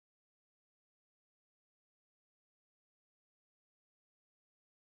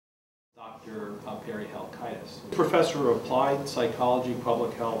Dr. Perry Halkitis, professor of applied psychology,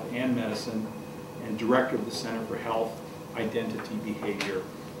 public health, and medicine, and director of the Center for Health, Identity, Behavior,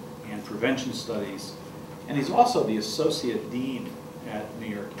 and Prevention Studies. And he's also the associate dean at New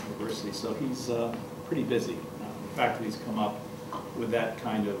York University, so he's pretty busy. The fact that he's come up with that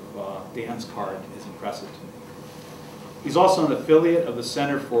kind of dance card is impressive to me. He's also an affiliate of the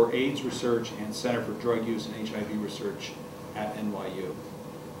Center for AIDS Research and Center for Drug Use and HIV Research at NYU.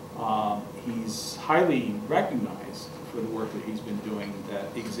 He's highly recognized for the work that he's been doing that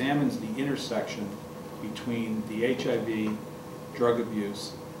examines the intersection between the HIV, drug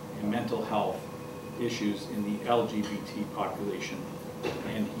abuse, and mental health issues in the LGBT population.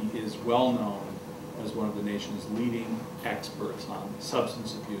 And he is well known as one of the nation's leading experts on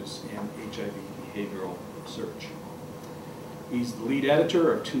substance abuse and HIV behavioral research. He's the lead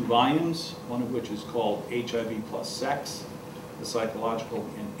editor of 2 volumes, one of which is called HIV plus Sex, the psychological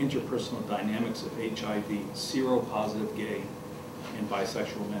and interpersonal dynamics of HIV seropositive gay and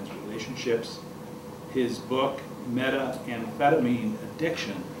bisexual men's relationships. His book, Methamphetamine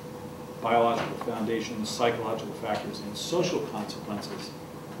Addiction, Biological Foundations, Psychological Factors, and Social Consequences,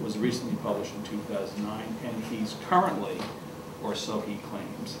 was recently published in 2009, and he's currently, or so he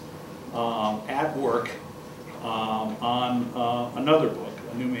claims, at work on another book,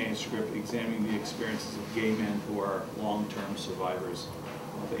 a new manuscript examining the experiences of gay men who are long-term survivors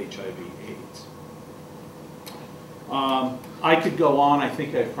of HIV/AIDS. I could go on. I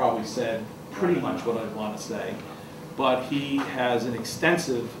think I've probably said pretty much what I want to say, but he has an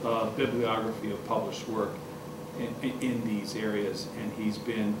extensive bibliography of published work in these areas, and he's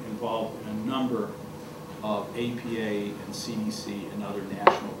been involved in a number of APA and CDC and other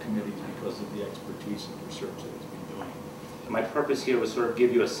national committees because of the expertise and research that he's been doing. My purpose here was sort of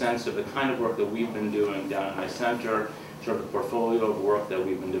give you a sense of the kind of work that we've been doing down at my center, sort of the portfolio of work that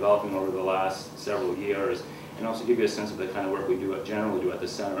we've been developing over the last several years, and also give you a sense of the kind of work we generally do at the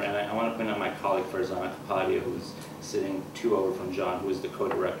center. And I want to point out my colleague Farzana Kapadia, who's sitting 2 over from John, who is the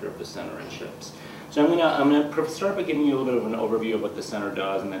co-director of the center in CHIPS. So I'm going to start by giving you a little bit of an overview of what the center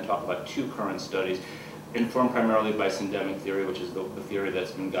does, and then talk about 2 current studies, informed primarily by syndemic theory, which is the theory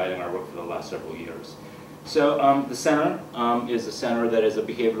that's been guiding our work for the last several years. So the center is a center that is a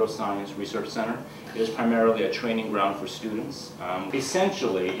behavioral science research center. It is primarily a training ground for students.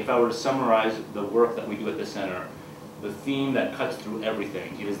 Essentially, if I were to summarize the work that we do at the center, the theme that cuts through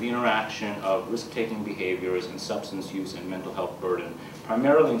everything is the interaction of risk-taking behaviors and substance use and mental health burden,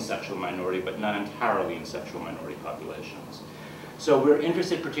 primarily in sexual minority, but not entirely in sexual minority populations. So we're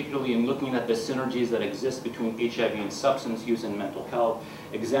interested particularly in looking at the synergies that exist between HIV and substance use and mental health,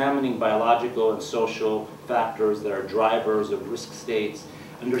 examining biological and social factors that are drivers of risk states,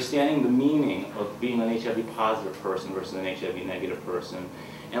 understanding the meaning of being an HIV positive person versus an HIV negative person,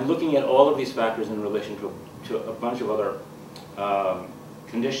 and looking at all of these factors in relation to a bunch of other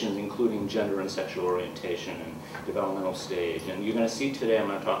conditions, including gender and sexual orientation and developmental stage. And you're going to see today, I'm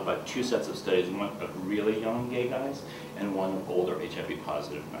going to talk about 2 sets of studies, one of really young gay guys and one of older HIV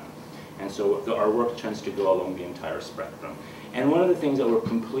positive men. And so our work tends to go along the entire spectrum. And one of the things that we're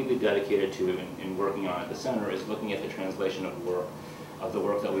completely dedicated to in working on at the center is looking at the translation of the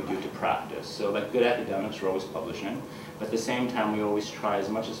work that we do to practice. So like good academics, we're always publishing, but at the same time we always try as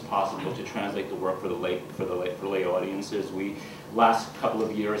much as possible to translate the work for lay audiences. We last couple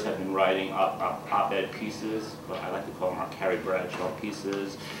of years have been writing op-ed pieces, what I like to call them our Carrie Bradshaw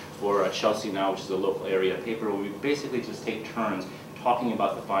pieces, for Chelsea Now, which is a local area paper, where we basically just take turns talking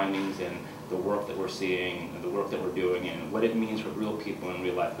about the findings and the work that we're seeing and the work that we're doing and what it means for real people in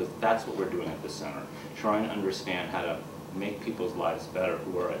real life, because that's what we're doing at the center, trying to understand how to make people's lives better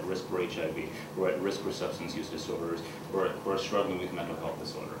who are at risk for HIV, who are at risk for substance use disorders, who are struggling with mental health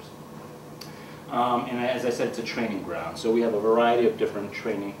disorders. And as I said, it's a training ground. So we have a variety of different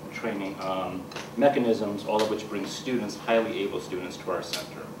training mechanisms, all of which bring students, highly able students, to our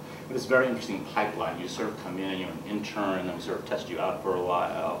center. But it's a very interesting pipeline. You sort of come in, you're an intern, and then we sort of test you out for a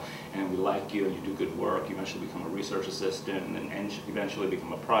while, and we like you, and you do good work. You eventually become a research assistant, and eventually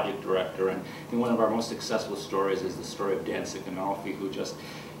become a project director. And I think one of our most successful stories is the story of Dan Sikanolfi,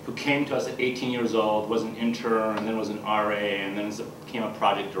 who came to us at 18 years old, was an intern, and then was an RA, and then became a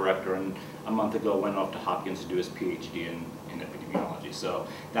project director, and a month ago went off to Hopkins to do his PhD in epidemiology. So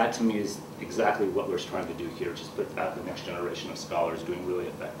that to me is exactly what we're trying to do here, just put out the next generation of scholars doing really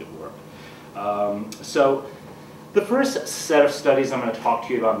effective work. So the first set of studies I'm going to talk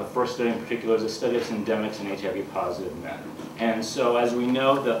to you about, and the first study in particular, is a study of syndemics in HIV positive men. And so as we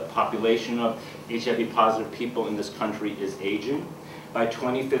know, the population of HIV positive people in this country is aging. By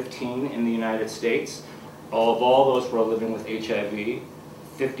 2015 in the United States, of all those who are living with HIV,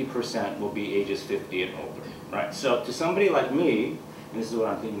 50% will be ages 50 and older, right? So to somebody like me, and this is what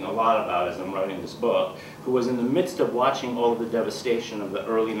I'm thinking a lot about as I'm writing this book, who was in the midst of watching all of the devastation of the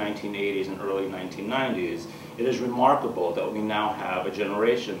early 1980s and early 1990s, it is remarkable that we now have a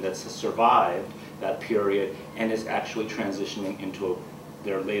generation that's survived that period and is actually transitioning into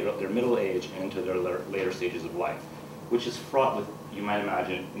their middle age and into their later stages of life, which is fraught with, you might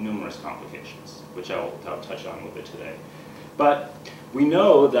imagine, numerous complications, which I'll touch on a little bit today. But we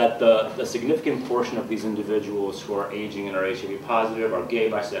know that the significant portion of these individuals who are aging and are HIV positive are gay,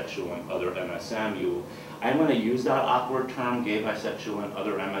 bisexual, and other MSM. I'm going to use that awkward term, gay, bisexual, and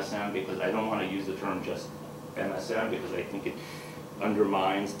other MSM, because I don't want to use the term just MSM, because I think it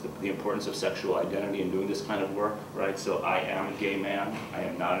undermines the importance of sexual identity in doing this kind of work, right? So I am a gay man.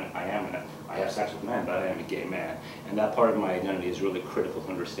 I have sex with men, but I am a gay man. And that part of my identity is really critical to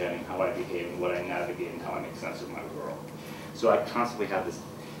understanding how I behave and what I navigate and how I make sense of my world. So I constantly have this,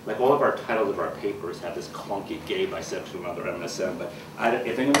 like all of our titles of our papers have this clunky gay, bisexual, and other MSM, but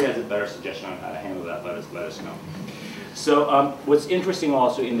if anybody has a better suggestion on how to handle that, let us know. So what's interesting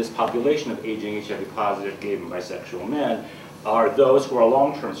also in this population of aging HIV positive gay and bisexual men are those who are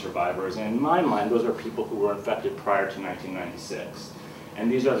long-term survivors, and in my mind, those are people who were infected prior to 1996. And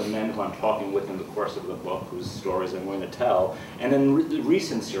these are the men who I'm talking with in the course of the book, whose stories I'm going to tell. And then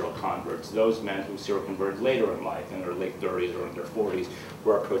recent seroconverts, those men who seroconverted later in life, in their late 30s or in their 40s, who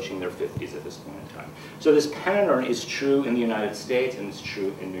are approaching their 50s at this point in time. So this pattern is true in the United States, and it's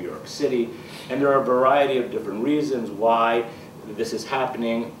true in New York City. And there are a variety of different reasons why this is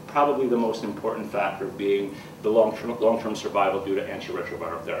happening, probably the most important factor being the long-term survival due to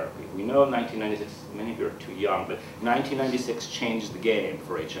antiretroviral therapy. We know 1996, many of you are too young, but 1996 changed the game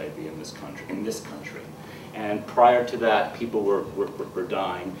for HIV in this country. And prior to that, people were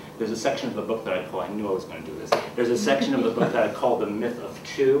dying. There's a section of the book that I call, I knew I was going to do this, there's a section of the book that I call The Myth of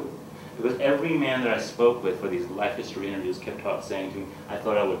Two, because every man that I spoke with for these life history interviews kept saying to me, I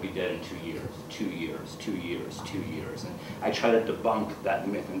thought I would be dead in 2 years, 2 years, 2 years, 2 years. And I try to debunk that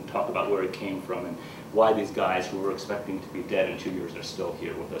myth and talk about where it came from and why these guys who were expecting to be dead in 2 years are still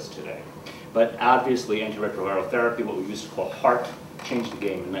here with us today. But obviously, antiretroviral therapy, what we used to call HAART, changed the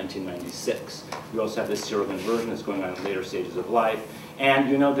game in 1996. We also have this seroconversion that's going on in later stages of life. And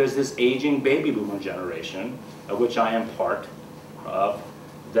you know, there's this aging baby boomer generation, of which I am part of,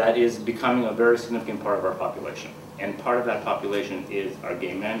 that is becoming a very significant part of our population. And part of that population are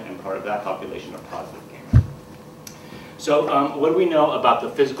gay men, and part of that population are positive gay men. So what do we know about the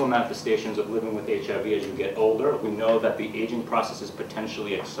physical manifestations of living with HIV as you get older? We know that the aging process is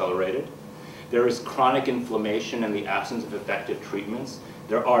potentially accelerated. There is chronic inflammation in the absence of effective treatments.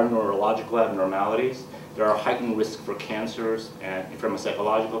 There are neurological abnormalities. There are heightened risks for cancers, and from a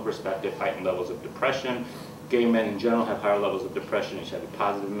psychological perspective, heightened levels of depression. Gay men in general have higher levels of depression. HIV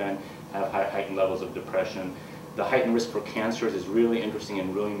positive men have heightened levels of depression. The heightened risk for cancers is really interesting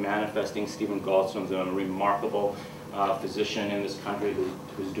and really manifesting. Stephen Goldstone's a remarkable physician in this country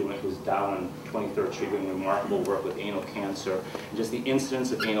who's down on 23rd Street doing remarkable work with anal cancer. And just the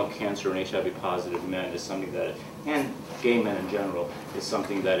incidence of anal cancer in HIV positive men is something that, and gay men in general, is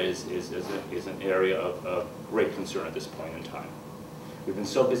something that is an area of great concern at this point in time. We've been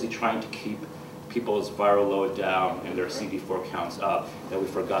so busy trying to keep people's viral load down and their CD4 counts up that we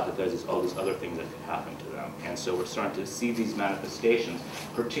forgot that there's all these other things that could happen to them. And so we're starting to see these manifestations,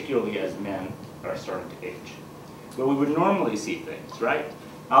 particularly as men are starting to age. But we would normally see things, right?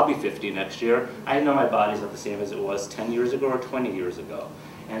 I'll be 50 next year. I know my body's not the same as it was 10 years ago or 20 years ago.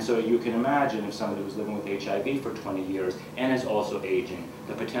 And so you can imagine if somebody was living with HIV for 20 years and is also aging,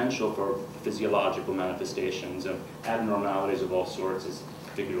 the potential for physiological manifestations of abnormalities of all sorts is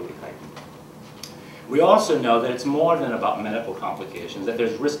particularly heightened. We also know that it's more than about medical complications, that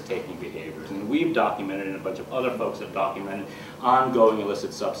there's risk-taking behaviors. And we've documented, and a bunch of other folks have documented, ongoing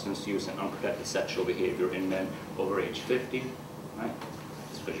illicit substance use and unprotected sexual behavior in men over age 50, right?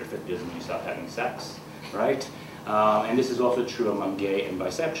 Just because you're 50 doesn't mean you stop having sex, right? And this is also true among gay and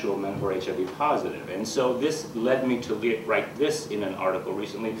bisexual men who are HIV positive. And so this led me to write this in an article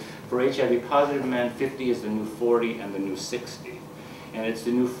recently. For HIV positive men, 50 is the new 40 and the new 60. And it's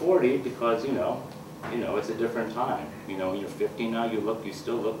the new 40 because, you know, it's a different time. You know, when you're 50 now, you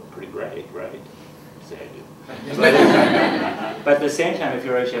still look pretty great, right? Say I do. But at the same time, if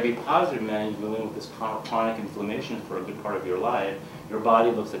you're HIV positive man, you've been living with this chronic inflammation for a good part of your life, your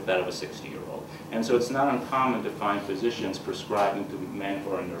body looks like that of a 60-year-old. And so it's not uncommon to find physicians prescribing to men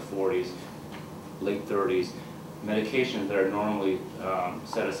who are in their 40s, late 30s, medications that are normally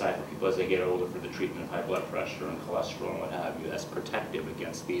set aside for people as they get older for the treatment of high blood pressure and cholesterol and what have you, as protective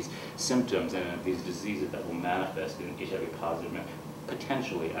against these symptoms and these diseases that will manifest in HIV positive men,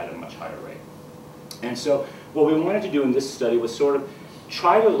 potentially at a much higher rate. And so what we wanted to do in this study was sort of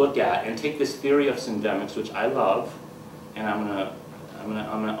try to look at and take this theory of syndemics, which I love, and I'm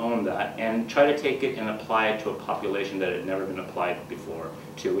gonna own that, and try to take it and apply it to a population that had never been applied before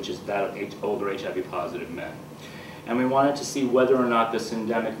to, which is that of older HIV-positive men. And we wanted to see whether or not the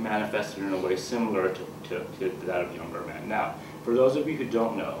syndemic manifested in a way similar to that of younger men. Now, for those of you who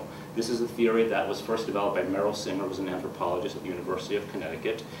don't know, this is a theory that was first developed by Merrill Singer, who was an anthropologist at the University of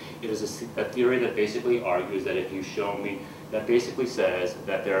Connecticut. It is a theory that basically argues that if you show me, that basically says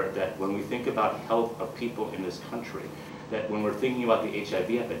that when we think about health of people in this country, that when we're thinking about the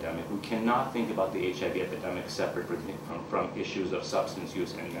HIV epidemic, we cannot think about the HIV epidemic separate from issues of substance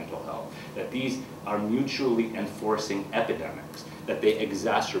use and mental health. That these are mutually enforcing epidemics, that they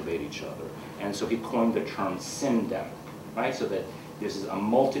exacerbate each other. And so he coined the term syndemic, right? So that this is a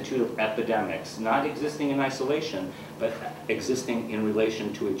multitude of epidemics, not existing in isolation, but existing in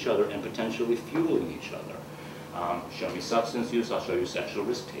relation to each other and potentially fueling each other. Show me substance use, I'll show you sexual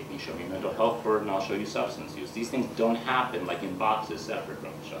risk-taking. Show me mental health burden, I'll show you substance use. These things don't happen like in boxes separate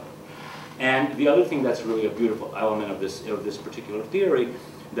from each other. And the other thing that's really a beautiful element of this particular theory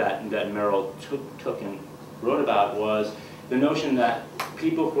that Merrill took and wrote about was the notion that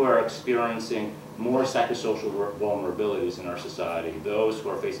people who are experiencing more psychosocial vulnerabilities in our society, those who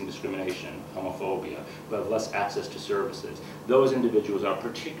are facing discrimination, homophobia, who have less access to services, those individuals are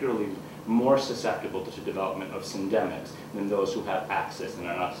particularly more susceptible to the development of syndemics than those who have access and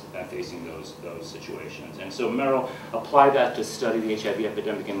are not facing those situations. And so Merrill applied that to study the HIV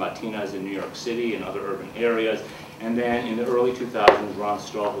epidemic in Latinas in New York City and other urban areas. And then in the early 2000s, Ron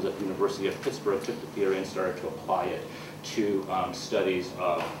Stahl, who was at the University of Pittsburgh, took the theory and started to apply it to studies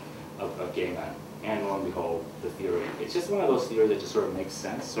of gay men. And lo and behold, the theory, it's just one of those theories that just sort of makes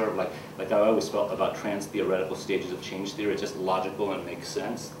sense, sort of like I always felt about trans-theoretical stages of change theory. It's just logical and makes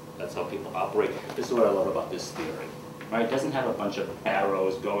sense. That's how people operate. This is what I love about this theory, right? It doesn't have a bunch of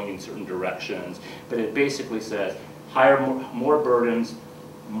arrows going in certain directions, but it basically says more burdens,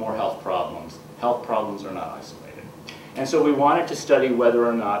 more health problems. Health problems are not isolated. And so we wanted to study whether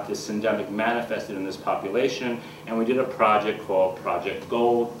or not this syndemic manifested in this population, and we did a project called Project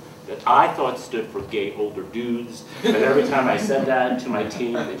Gold that I thought stood for gay older dudes, but every time I said that to my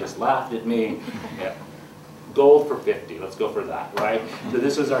team, they just laughed at me. Yeah. Gold for 50, let's go for that, right? So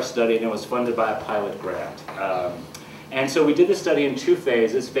this was our study, and it was funded by a pilot grant. And so we did the study in two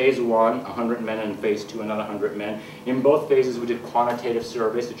phases. Phase 1, 100 men, and phase 2, another 100 men. In both phases, we did quantitative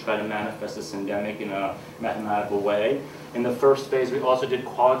surveys to try to manifest the syndemic in a mathematical way. In the first phase, we also did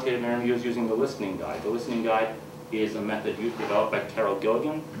qualitative interviews using the listening guide. The listening guide is a method developed by Carol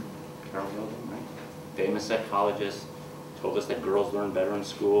Gilligan. Carol Gilligan, right? Famous psychologist, told us that girls learn better in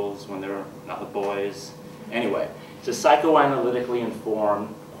schools when they're not with boys. Anyway, it's a psychoanalytically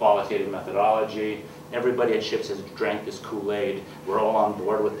informed qualitative methodology. Everybody at SHIPS has drank this Kool-Aid. We're all on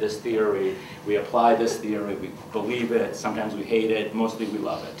board with this theory. We apply this theory. We believe it. Sometimes we hate it. Mostly we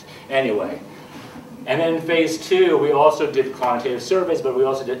love it. Anyway. And then in phase 2, we also did quantitative surveys, but we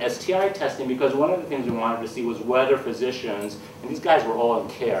also did STI testing because one of the things we wanted to see was whether physicians, and these guys were all in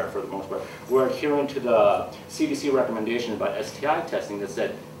care for the most part, were adhering to the CDC recommendation about STI testing that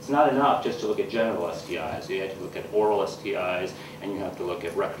said it's not enough just to look at genital STIs. You have to look at oral STIs, and you have to look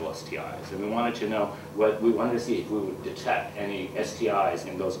at rectal STIs. And we wanted to know we wanted to see if we would detect any STIs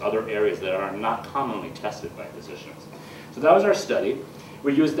in those other areas that are not commonly tested by physicians. So that was our study.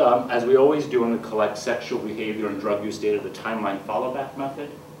 We used, as we always do when we collect sexual behavior and drug use data, the timeline follow-back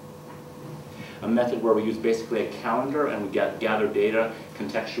method. A method where we use basically a calendar and we gather data,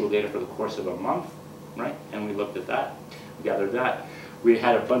 contextual data for the course of a month, right? And we looked at that, we gathered that. We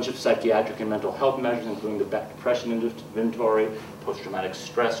had a bunch of psychiatric and mental health measures, including the Beck Depression Inventory, post-traumatic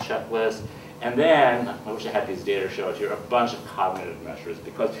stress checklist, and then, I wish I had these data showed here, a bunch of cognitive measures,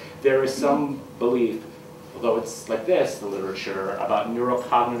 because there is some belief, although it's like this, the literature, about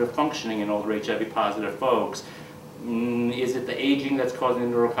neurocognitive functioning in older HIV-positive folks. Is it the aging that's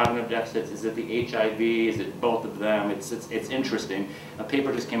causing the neurocognitive deficits? Is it the HIV? Is it both of them? It's interesting. A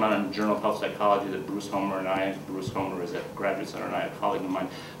paper just came out in the Journal of Health Psychology that Bruce Homer is at Graduate Center, and I, a colleague of mine,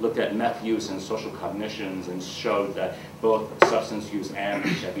 looked at meth use and social cognitions and showed that both substance use and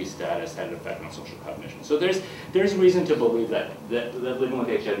HIV status had an effect on social cognition. So there's reason to believe that living with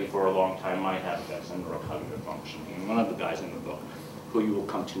HIV for a long time might have effects on neurocognitive functioning. And one of the guys in the book, who you will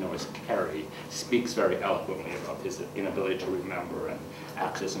come to know as Kerry, speaks very eloquently about his inability to remember and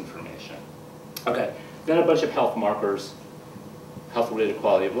access information. Okay, then a bunch of health markers, health-related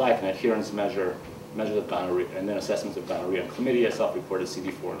quality of life, and adherence measure, measures of gonorrhea, and then assessments of gonorrhea and chlamydia, self-reported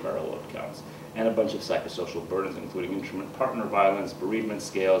CD4 and viral load counts, and a bunch of psychosocial burdens, including intimate partner violence, bereavement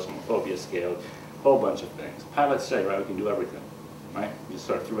scales, homophobia scales, a whole bunch of things. Pilots say, right, we can do everything, right? We just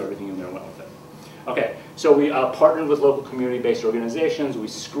sort of threw everything in there and went with it. Okay, so we partnered with local community-based organizations, we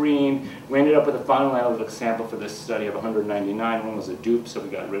screened, we ended up with a final analytic sample for this study of 199, one was a dupe, so we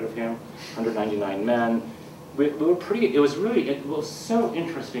got rid of him, 199 men. We were pretty, it was so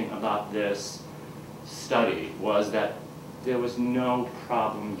interesting about this study was that there was no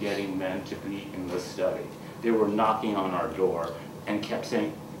problem getting men to be in the study. They were knocking on our door and kept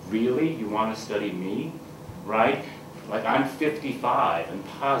saying, really, you want to study me, right? Like, I'm 55 and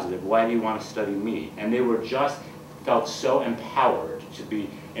positive, why do you want to study me? And they were just, felt so empowered to be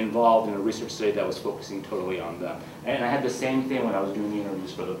involved in a research study that was focusing totally on them. And I had the same thing when I was doing the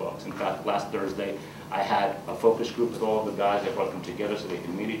interviews for the books. In fact, last Thursday, I had a focus group with all of the guys. I brought them together so they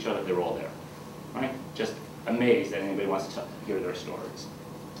could meet each other. They were all there, right? Just amazed that anybody wants to hear their stories.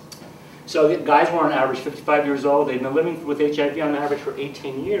 So the guys were on average 55 years old. They'd been living with HIV on average for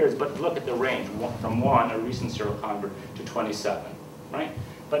 18 years, but look at the range, from 1, a recent seroconvert, to 27, right?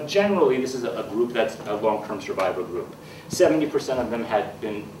 But generally, this is a group that's a long-term survivor group. 70% of them had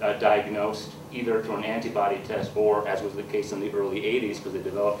been diagnosed either through an antibody test or, as was the case in the early 80s, because they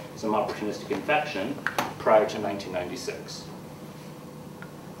developed some opportunistic infection prior to 1996.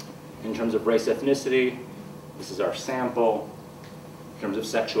 In terms of race ethnicity, this is our sample. In terms of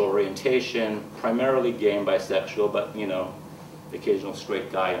sexual orientation, primarily gay and bisexual, but, you know, the occasional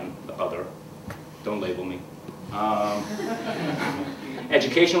straight guy and the other. Don't label me.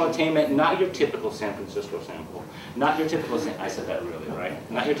 Educational attainment, not your typical San Francisco sample. Not your typical, I said that really,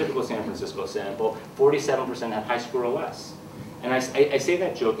 right? Not your typical San Francisco sample. 47% had high score or less. And I say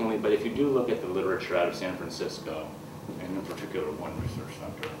that jokingly, but if you do look at the literature out of San Francisco, and in particular one research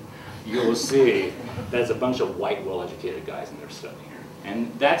center, you will see there's a bunch of white, well-educated guys in their study.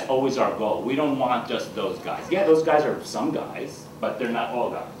 And that's always our goal. We don't want just those guys. Yeah, those guys are some guys, but they're not all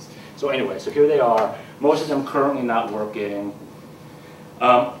guys. So anyway, so here they are. Most of them currently not working.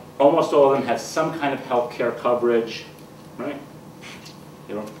 Almost all of them have some kind of health care coverage, right?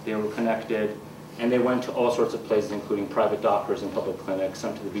 They were connected. And they went to all sorts of places, including private doctors and public clinics,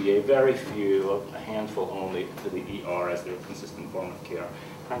 some to the VA, very few, a handful only to the ER as their consistent form of care.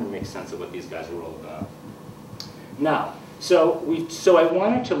 Trying to make sense of what these guys were all about. Now, so I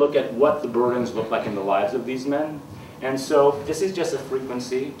wanted to look at what the burdens look like in the lives of these men. And so this is just a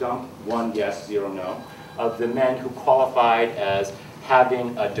frequency dump, 1 yes, 0 no, of the men who qualified as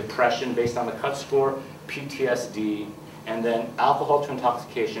having a depression based on the cut score, PTSD, and then alcohol to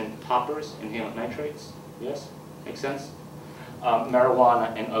intoxication, poppers, inhalant nitrates, yes? Makes sense?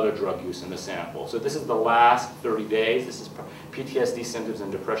 Marijuana and other drug use in the sample. So this is the last 30 days. This is PTSD symptoms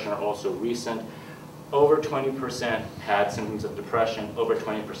and depression are also recent. Over 20% had symptoms of depression, over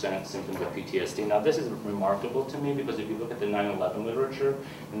 20% symptoms of PTSD. Now this is remarkable to me because if you look at the 9/11 literature,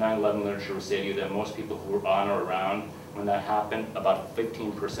 the 9/11 literature will say to you that most people who were on or around when that happened, about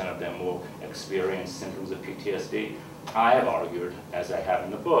 15% of them will experience symptoms of PTSD. I have argued, as I have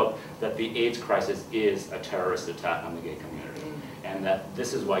in the book, that the AIDS crisis is a terrorist attack on the gay community. And that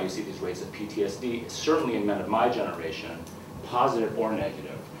this is why you see these rates of PTSD, certainly in men of my generation, positive or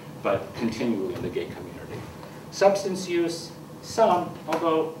negative, but continually in the gay community. Substance use, some,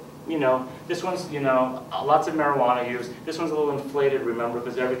 although, you know, this one's, you know, lots of marijuana use. This one's a little inflated, remember,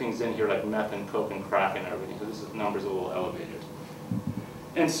 because everything's in here like meth and coke and crack and everything, so this number's a little elevated.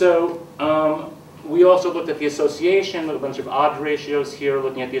 And so, we also looked at the association, a bunch of odds ratios here,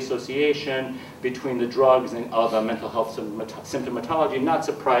 looking at the association between the drugs and other mental health symptomatology. Not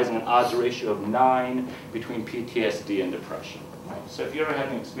surprising, an odds ratio of 9 between PTSD and depression. Right? So if you're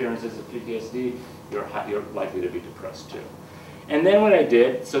having experiences of PTSD, you're likely to be depressed too. And then what I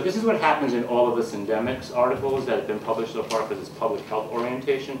did, so this is what happens in all of the syndemics articles that have been published so far because it's public health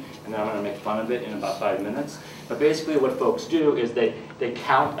orientation, and then I'm going to make fun of it in about 5 minutes. But basically what folks do is they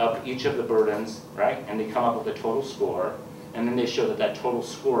count up each of the burdens, right, and they come up with a total score, and then they show that that total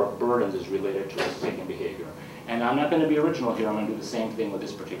score of burdens is related to risk-taking behavior. And I'm not going to be original here, I'm going to do the same thing with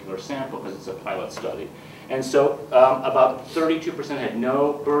this particular sample because it's a pilot study. And so about 32% had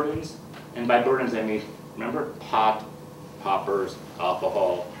no burdens, and by burdens I mean, remember, pot, poppers,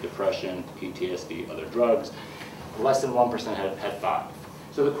 alcohol, depression, PTSD, other drugs. Less than 1% had 5.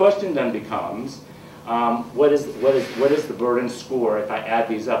 So the question then becomes, what is the burden score if I add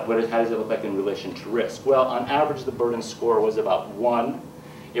these up? How does it look like in relation to risk? Well, on average, the burden score was about 1.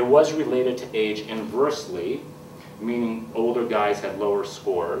 It was related to age inversely, meaning older guys had lower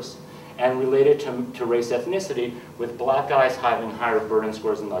scores. and related to race ethnicity, with black guys having higher burden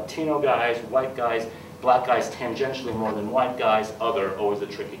scores than Latino guys, white guys, black guys tangentially more than white guys, other, always a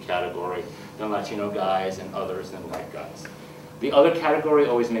tricky category, than Latino guys, and others than white guys. The other category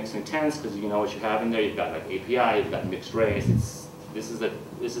always makes me tense because you know what you have in there. You've got like API, you've got mixed race. This is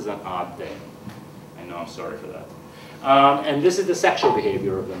an odd thing. I know, I'm sorry for that. And this is the sexual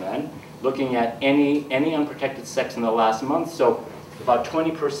behavior of the men, looking at any unprotected sex in the last month. So about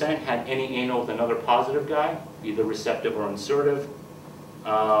 20% had any anal with another positive guy, either receptive or insertive,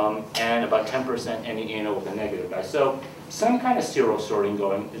 and about 10% any anal with a negative guy. So some kind of serosorting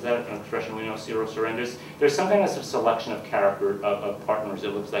going. Is that an expression we know, serosorting? There's some kind of selection of character of partners, it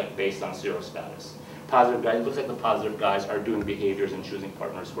looks like, based on serostatus. Positive guys, it looks like the positive guys are doing behaviors and choosing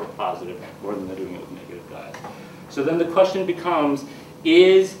partners who are positive more than they're doing it with negative guys. So then the question becomes,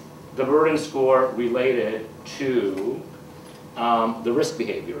 is the burden score related to the risk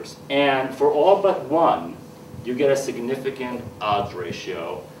behaviors? And for all but one, you get a significant odds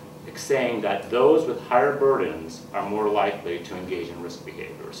ratio saying that those with higher burdens are more likely to engage in risk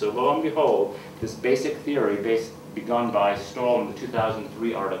behavior. So lo and behold, this basic theory begun by Stoll in the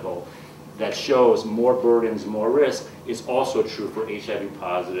 2003 article that shows more burdens, more risk, is also true for HIV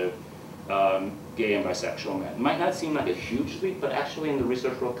positive gay and bisexual men. It might not seem like a huge leap, but actually in the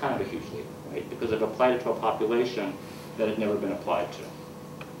research world, kind of a huge leap, right? Because I've applied it to a population that had never been applied to.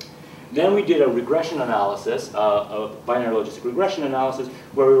 Then we did a regression analysis, a binary logistic regression analysis,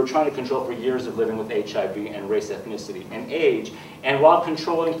 where we were trying to control for years of living with HIV and race, ethnicity, and age. And while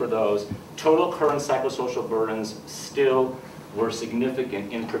controlling for those, total current psychosocial burdens still were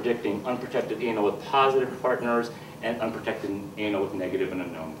significant in predicting unprotected anal with positive partners and unprotected anal with negative and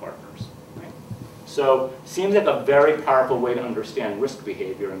unknown partners. Right? So seems like a very powerful way to understand risk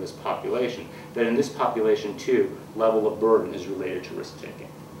behavior in this population, that in this population too, level of burden is related to risk taking.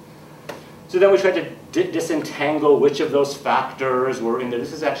 So then we tried to disentangle which of those factors were in there.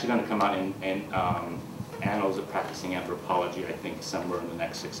 This is actually going to come out in Annals of Practicing Anthropology, I think, somewhere in the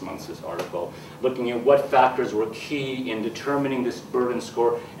next 6 months, this article, looking at what factors were key in determining this burden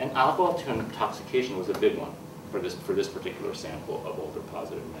score. And alcohol to intoxication was a big one for this particular sample of older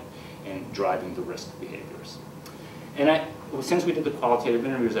positive men and driving the risk behaviors. And since we did the qualitative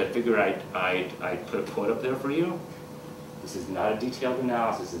interviews, I figured I'd put a quote up there for you. This is not a detailed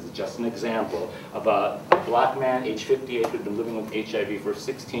analysis, this is just an example of a black man, age 58, who'd been living with HIV for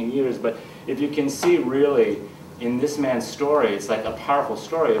 16 years. But if you can see really in this man's story, it's like a powerful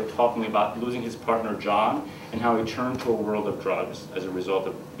story of talking about losing his partner, John, and how he turned to a world of drugs as a result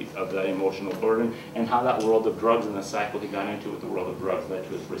of that emotional burden, and how that world of drugs and the cycle he got into with the world of drugs led to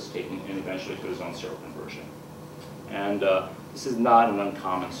his risk-taking and eventually to his own seroconversion. And this is not an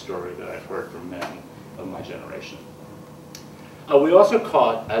uncommon story that I've heard from men of my generation. We also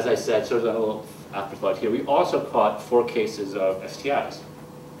caught, as I said, sort of a little afterthought here, we also caught 4 cases of STIs.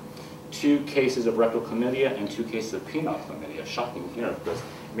 2 cases of rectal chlamydia and 2 cases of penile chlamydia. Shocking here, because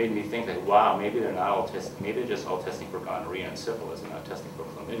it made me think that, wow, maybe they're not all maybe they're just all testing for gonorrhea and syphilis and not testing for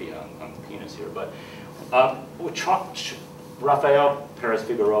chlamydia on the penis here. But Rafael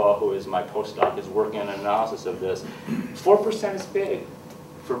Perez-Figueroa, who is my postdoc, is working on an analysis of this. 4% is big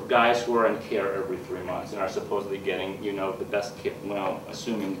for guys who are in care every 3 months and are supposedly getting, you know, the best care, well,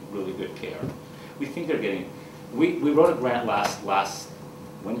 assuming really good care. We think they're getting, we wrote a grant last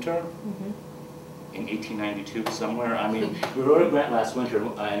winter, in 1892 somewhere. I mean, we wrote a grant last winter,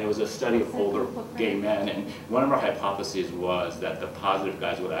 and it was a study of older gay men, and one of our hypotheses was that the positive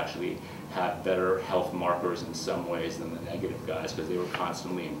guys would actually have better health markers in some ways than the negative guys because they were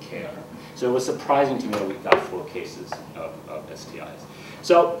constantly in care. So it was surprising to me that we got 4 cases of STIs.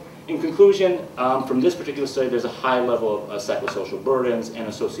 So in conclusion, from this particular study, there's a high level of psychosocial burdens and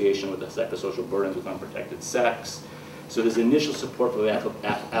association with the psychosocial burdens with unprotected sex. So there's initial support for the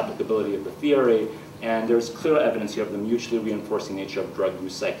applicability of the theory, and there's clear evidence here of the mutually reinforcing nature of drug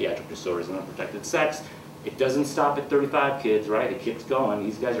use, psychiatric disorders, and unprotected sex. It doesn't stop at 35 kids, right? It keeps going.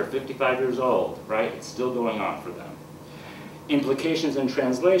 These guys are 55 years old, right? It's still going on for them. Implications and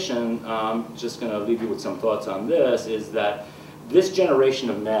translation, just going to leave you with some thoughts on this, is that this generation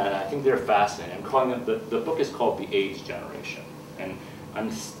of men, I think they're fascinating. I'm calling it, the book is called The AIDS Generation. And I'm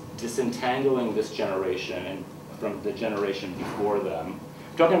disentangling this generation and from the generation before them.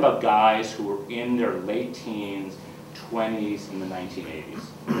 I'm talking about guys who were in their late teens, 20s in the 1980s.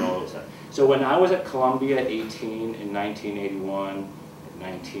 So when I was at Columbia at 18 in 1981, at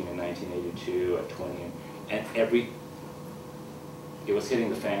 19 in 1982, at 20, and it was hitting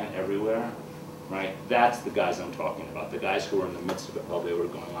the fan everywhere. right? That's the guys I'm talking about, the guys who were in the midst of it while they were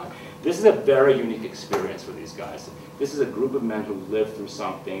going on. This is a very unique experience for these guys. This is a group of men who lived through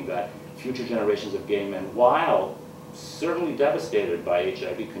something that future generations of gay men, while certainly devastated by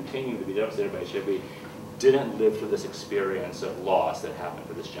HIV, continue to be devastated by HIV, didn't live through this experience of loss that happened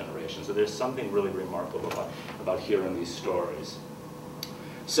for this generation. So there's something really remarkable about hearing these stories.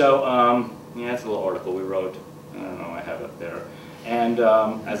 So, yeah, that's a little article we wrote. I don't know, I have it there. And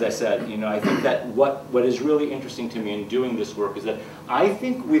as I said, you know, I think that what is really interesting to me in doing this work is that I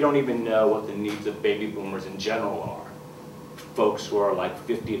think we don't even know what the needs of baby boomers in general are. Folks who are like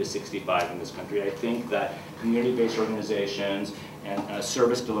 50 to 65 in this country. I think that community-based organizations and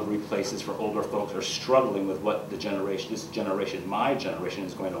service delivery places for older folks are struggling with what this generation, my generation,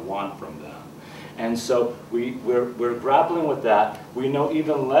 is going to want from them. And so we're grappling with that. We know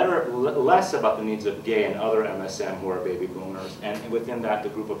even less about the needs of gay and other MSM who are baby boomers. And within that, the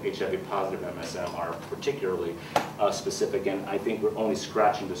group of HIV-positive MSM are particularly specific, and I think we're only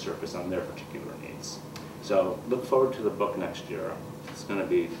scratching the surface on their particular needs. So look forward to the book next year. It's going to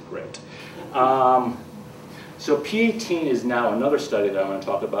be great. So P18 is now another study that I want to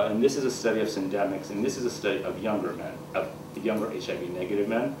talk about, and this is a study of syndemics, and this is a study of younger men, of younger HIV-negative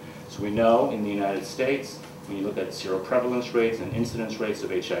men. So we know in the United States, when you look at seroprevalence rates and incidence rates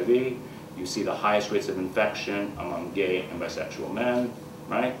of HIV, you see the highest rates of infection among gay and bisexual men,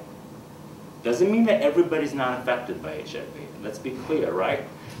 right? Doesn't mean that everybody's not affected by HIV. Let's be clear, right?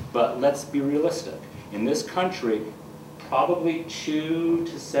 But let's be realistic. In this country, probably 2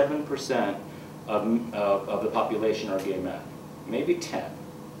 to 7% of the population are gay men. Maybe 10.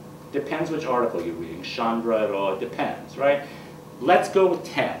 Depends which article you're reading. Chandra et al. It depends, right? Let's go with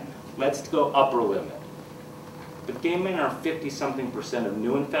 10. Let's go upper limit. But gay men are 50-something% of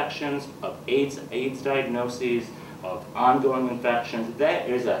new infections, of AIDS diagnoses, of ongoing infections. That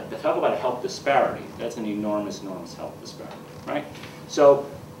is talk about a health disparity. That's an enormous health disparity, right? So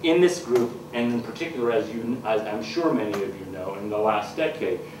in this group, and in particular, as I'm sure many of you know, in the last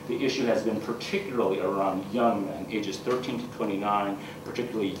decade, the issue has been particularly around young men, ages 13 to 29,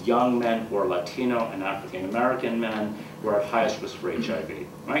 particularly young men who are Latino and African American men who are at highest risk for HIV,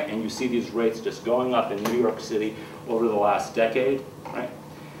 right? And you see these rates just going up in New York City over the last decade, right?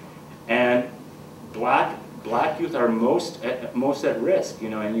 And black youth are most at risk, you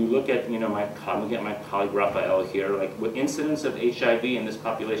know, and you look at, you know, my colleague Rafael here, like with incidence of HIV in this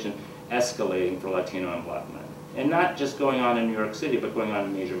population escalating for Latino and black men. And not just going on in New York City, but going on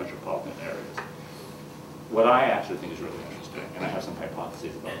in major metropolitan areas. What I actually think is really interesting, and I have some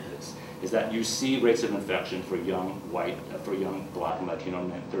hypotheses about this, is that you see rates of infection for young black and Latino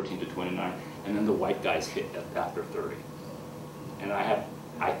men, 13 to 29, and then the white guys hit after 30. And I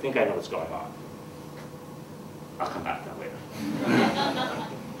think I know what's going on. I'll come back to that later.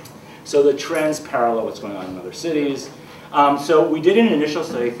 So the trends parallel what's going on in other cities. So we did an initial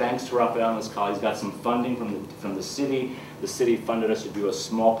study, thanks to Rafael and his colleagues, got some funding from the city. The city funded us to do a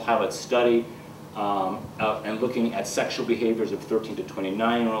small pilot study and looking at sexual behaviors of 13 to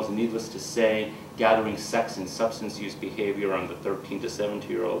 29-year-olds. Needless to say, gathering sex and substance use behavior on the 13 to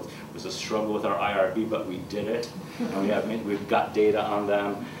 17-year-olds was a struggle with our IRB, but we did it. And we've got data on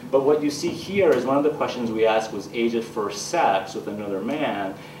them. But what you see here is one of the questions we asked was age at first sex with another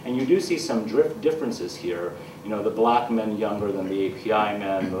man, and you do see some differences here. You know, the black men younger than the API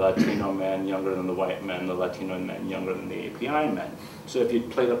men, the Latino men younger than the white men, the Latino men younger than the API men. So if you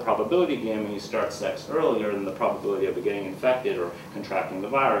play the probability game and you start sex earlier, then the probability of getting infected or contracting the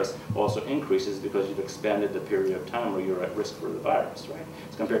virus also increases because you've expanded the period of time where you're at risk for the virus, right?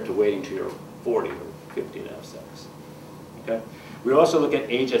 As compared to waiting till you're 40 or 50 to have sex, okay? We also look at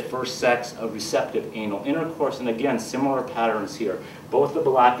age at first sex of receptive anal intercourse, and again, similar patterns here. Both the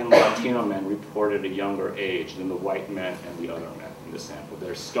black and Latino men reported a younger age than the white men and the other men in the sample.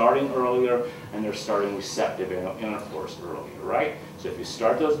 They're starting earlier, and they're starting receptive anal intercourse earlier, right? So if you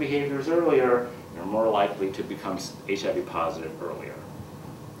start those behaviors earlier, you're more likely to become HIV positive earlier.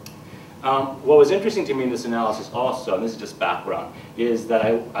 What was interesting to me in this analysis also, and this is just background, is that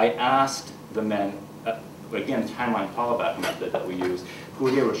I asked the men, again, timeline callback method that we use, who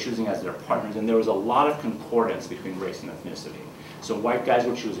they were choosing as their partners, and there was a lot of concordance between race and ethnicity. So white guys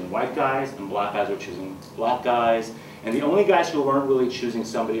were choosing white guys, and black guys were choosing black guys, and the only guys who weren't really choosing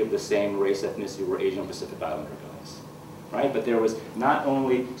somebody of the same race ethnicity were Asian Pacific Islander guys, right? But there was not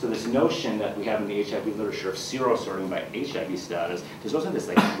only, so this notion that we have in the HIV literature of sero-sorting by HIV status, there's also this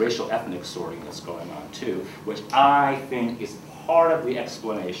like racial ethnic sorting that's going on too, which I think is part of the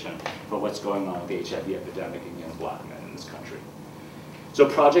explanation for what's going on with the HIV epidemic against black men in this country. So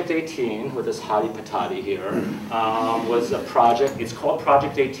Project 18, with this hottie patati here, was a project. It's called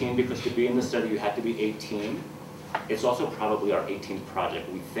Project 18 because to be in the study you had to be 18. It's also probably our 18th project,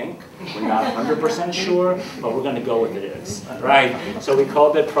 we think. We're not 100% sure, but we're going to go with it is, right? So we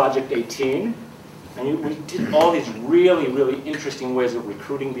called it Project 18. And we did all these really, really interesting ways of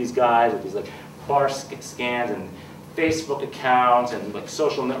recruiting these guys with these like bar scans and Facebook accounts and like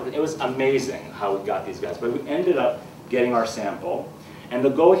social networks. It was amazing how we got these guys. But we ended up getting our sample. And the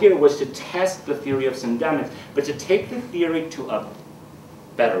goal here was to test the theory of syndemics, but to take the theory to a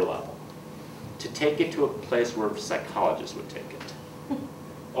better level. To take it to a place where psychologists would take it.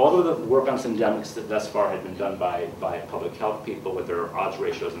 All of the work on syndemics that thus far had been done by public health people with their odds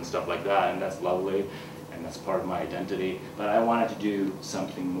ratios and stuff like that, and that's lovely, and that's part of my identity, but I wanted to do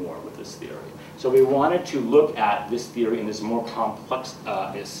something more with this theory. So we wanted to look at this theory in this more complex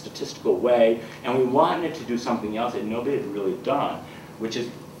statistical way, and we wanted to do something else that nobody had really done, which is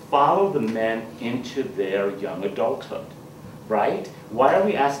follow the men into their young adulthood, right? Why are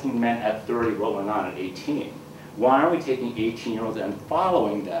we asking men at 30 what went on at 18? Why aren't we taking 18-year-olds and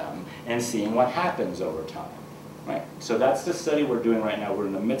following them and seeing what happens over time, right? So that's the study we're doing right now. We're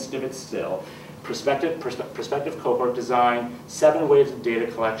in the midst of it still. Prospective cohort design, 7 waves of data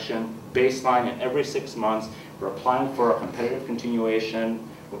collection, baseline, and every 6 months, we're applying for a competitive continuation.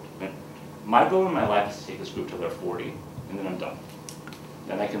 My goal in my life is to take this group till they're 40, and then I'm done.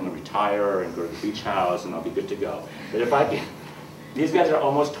 Then I can retire and go to the beach house, and I'll be good to go. But if I can, these guys are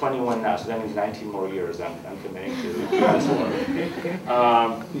almost 21 now, so that means 19 more years I'm committing to this work.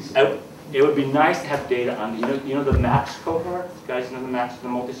 It would be nice to have data on, you know the MAX cohort? Guys know the MAX, the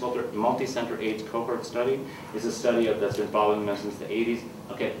multi-center AIDS cohort study? It's a study that's been following them since the 80s.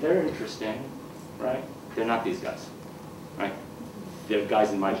 Okay, they're interesting, right? They're not these guys, right? They're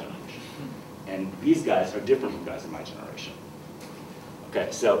guys in my generation. And these guys are different from guys in my generation.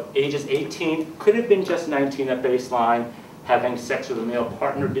 Okay, so ages 18, could have been just 19 at baseline, having sex with a male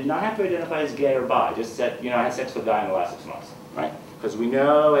partner, did not have to identify as gay or bi, just said, I had sex with a guy in the last 6 months, right? Because we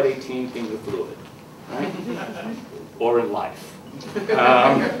know at 18 things are fluid, right? Or in life.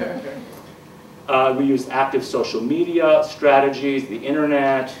 We used active social media strategies, the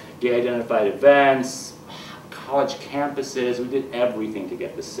internet, gay-identified events, college campuses. We did everything to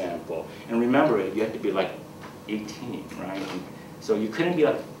get the sample. And remember, you had to be like 18, right? So you couldn't be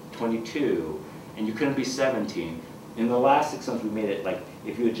like 22, and you couldn't be 17. In the last 6 months, we made it like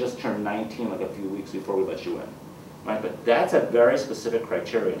if you had just turned 19 like a few weeks before we let you in, right? But that's a very specific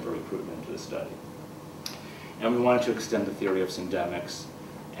criterion for recruitment into the study. And we wanted to extend the theory of syndemics,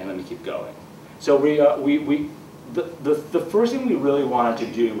 and let me keep going. So the first thing we really wanted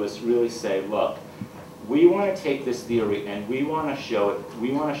to do was really say, look, we want to take this theory and we want to show it.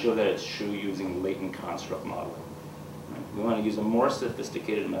 We want to show that it's true using latent construct modeling. We want to use a more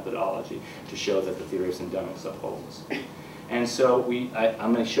sophisticated methodology to show that the theory of syndemics upholds. And so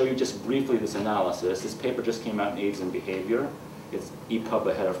I'm going to show you just briefly this analysis. This paper just came out in AIDS and Behavior. It's EPUB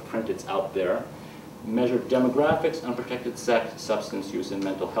ahead of print. It's out there. Measured demographics, unprotected sex, substance use, and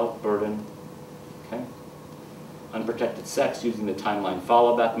mental health burden. Okay. Unprotected sex using the timeline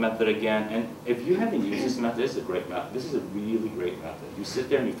follow-back method again. And if you haven't used this method, this is a great method. This is a really great method. You sit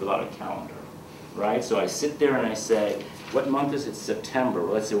there and you fill out a calendar. Right? So I sit there and I say, what month is it? September.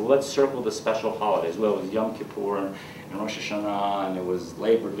 Well, let's say, well, let's circle the special holidays. Well, it was Yom Kippur and Rosh Hashanah, and it was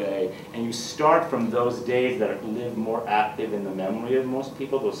Labor Day. And you start from those days that live more active in the memory of most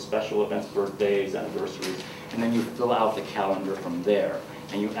people, those special events, birthdays, anniversaries, and then you fill out the calendar from there.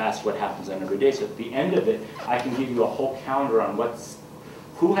 And you ask what happens on every day. So at the end of it, I can give you a whole calendar on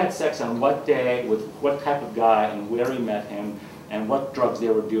who had sex on what day, with what type of guy, and where he met him, and what drugs they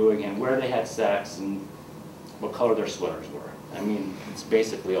were doing, and where they had sex, and what color their sweaters were. I mean, it's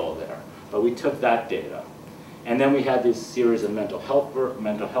basically all there. But we took that data. And then we had this series of mental health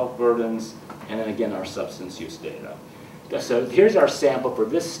burdens, and then again our substance use data. So here's our sample for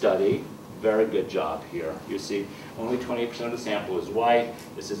this study. Very good job here. You see, only 28% of the sample is white.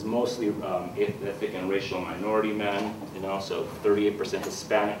 This is mostly ethnic and racial minority men, so 38%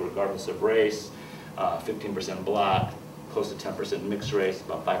 Hispanic regardless of race, 15% black, close to 10% mixed race,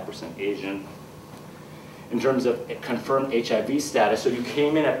 about 5% Asian. In terms of confirmed HIV status, so you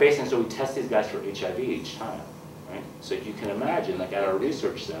came in at baseline, so we test these guys for HIV each time, right? So you can imagine, like at our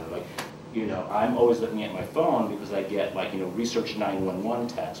research center, like, I'm always looking at my phone because I get research 911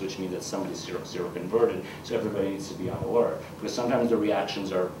 text, which means that somebody's seroconverted, so everybody needs to be on alert. Because sometimes the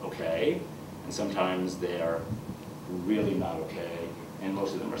reactions are okay, and sometimes they're really not okay, and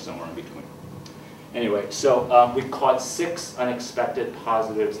most of them are somewhere in between. Anyway, so we caught 6 unexpected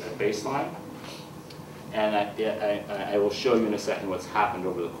positives at baseline. and I will show you in a second what's happened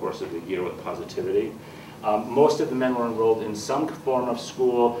over the course of the year with positivity. Most of the men were enrolled in some form of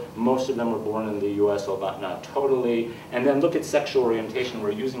school. Most of them were born in the US, although not totally. And then look at sexual orientation.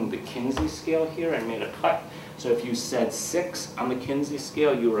 We're using the Kinsey scale here and made a cut. So if you said 6 on the Kinsey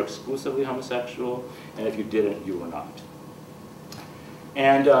scale, you were exclusively homosexual, and if you didn't, you were not.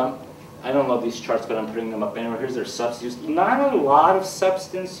 And I don't love these charts, but I'm putting them up anyway. Here's their substance use. Not a lot of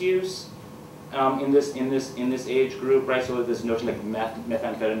substance use in this age group, right? So this notion that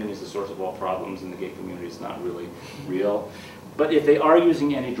methamphetamine is the source of all problems in the gay community is not really real. But if they are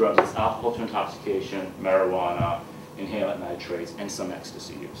using any drugs, it's alcohol to intoxication, marijuana, inhalant nitrates, and some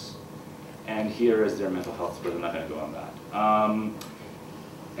ecstasy use. And here is their mental health score. I'm not going to go on that.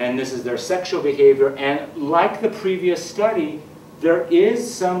 And this is their sexual behavior. And like the previous study, there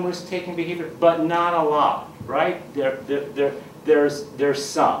is some risk-taking behavior, but not a lot, right? There's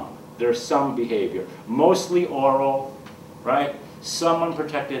some behavior. Mostly oral, right? Some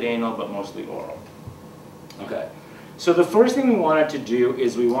unprotected anal, but mostly oral. Okay. So the first thing we wanted to do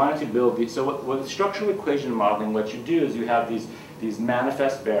is we wanted to build these. So with structural equation modeling, what you do is you have these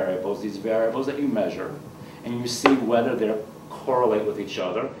manifest variables, these variables that you measure, and you see whether they correlate with each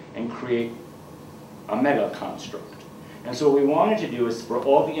other and create a mega construct. And so what we wanted to do is for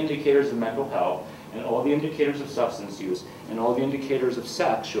all the indicators of mental health and all the indicators of substance use and all the indicators of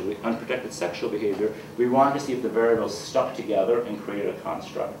unprotected sexual behavior, we wanted to see if the variables stuck together and created a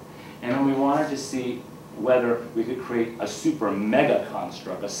construct. And then we wanted to see whether we could create a super mega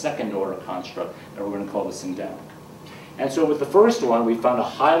construct, a second order construct, that we're going to call the syndemic. And so with the first one, we found a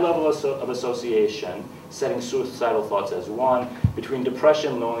high level of association, setting suicidal thoughts as 1, between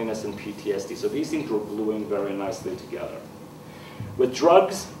depression, loneliness, and PTSD. So these things were gluing very nicely together. With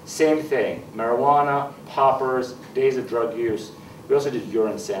drugs, same thing. Marijuana, poppers, days of drug use. We also did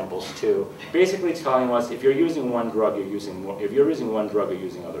urine samples too. Basically telling us if you're using one drug, you're using more. If you're using one drug, you're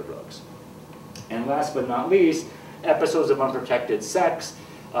using other drugs. And last but not least, episodes of unprotected sex,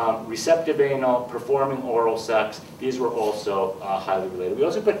 receptive anal, performing oral sex. These were also highly related. We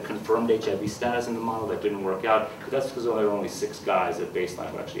also put confirmed HIV status in the model. That didn't work out, but that's because there were only 6 guys at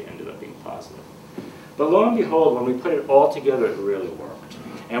baseline who actually ended up being positive. But lo and behold, when we put it all together, it really worked.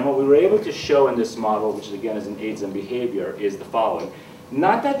 And what we were able to show in this model, which again is in AIDS and behavior, is the following.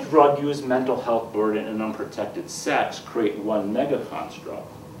 Not that drug use, mental health burden, and unprotected sex create one mega construct.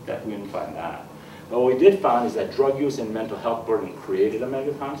 That we didn't find that. But what we did find is that drug use and mental health burden created a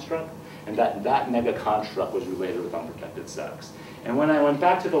mega construct, and that mega construct was related with unprotected sex. And when I went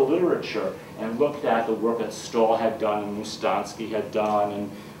back to the literature and looked at the work that Stahl had done and Mustansky had done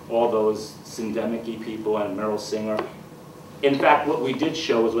and all those syndemic-y people and Merrill Singer, in fact, what we did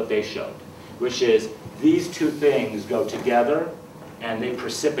show was what they showed, which is these two things go together and they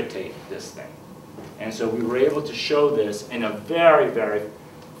precipitate this thing. And so we were able to show this in a very, very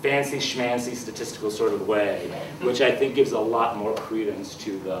fancy schmancy statistical sort of way, which I think gives a lot more credence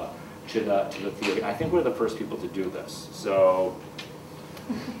to the theory. I think we're the first people to do this, so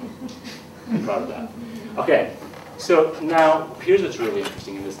I'm proud of that. Okay, so now here's what's really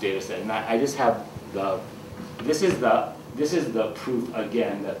interesting in this data set, and I just have this is the proof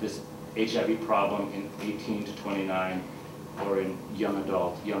again that this HIV problem in 18 to 29 or in young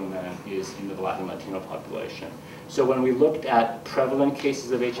men is in the Black and Latino population. So when we looked at prevalent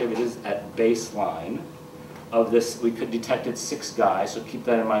cases of HIV, this is at baseline of this, we could detected 6 guys, so keep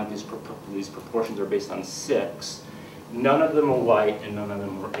that in mind, these proportions are based on 6. None of them were white and none of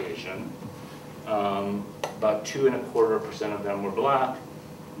them were Asian. About 2.25% of them were black,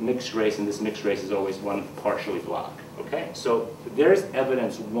 mixed race, and this mixed race is always one partially black, okay? So there's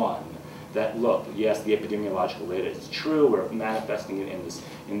evidence, 1, that look, yes, the epidemiological data is true, we're manifesting it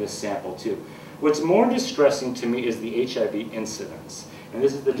in this sample too. What's more distressing to me is the HIV incidence. And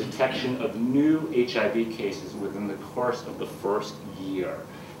this is the detection of new HIV cases within the course of the first year.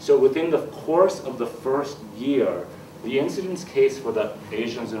 So within the course of the first year, the incidence case for the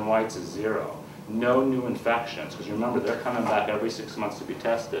Asians and whites is 0. No new infections, because remember, they're coming back every 6 months to be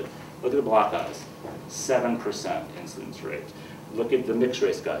tested. Look at the black guys, 7% incidence rate. Look at the mixed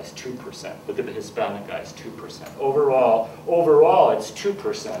race guys, 2%. Look at the Hispanic guys, 2%. Overall, it's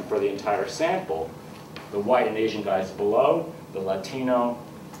 2% for the entire sample. The white and Asian guys below, the Latino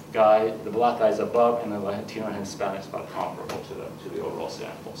guy, the black guys above, and the Latino and Hispanics about comparable to the overall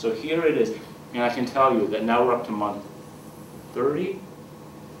sample. So here it is, and I can tell you that now we're up to month 30.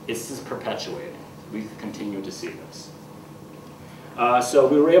 It's just perpetuating. We continue to see this. So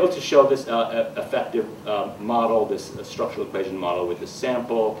we were able to show this effective model, this structural equation model with this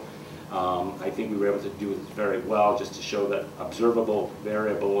sample. I think we were able to do this very well, just to show that observable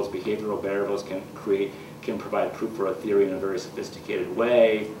variables, behavioral variables can provide proof for a theory in a very sophisticated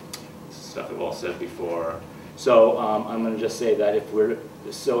way. Stuff we've all said before. So I'm going to just say that if we're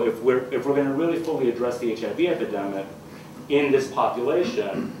going to really fully address the HIV epidemic in this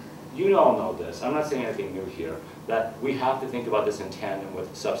population, you all know this. I'm not saying anything new here. That we have to think about this in tandem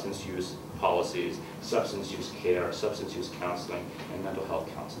with substance use policies, substance use care, substance use counseling, and mental health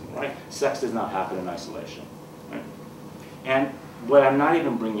counseling. Right? Sex does not happen in isolation. Right? And what I'm not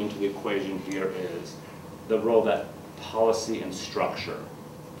even bringing into the equation here is the role that policy and structure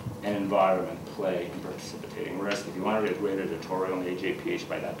and environment play in precipitating risk. If you want to read a great editorial on the AJPH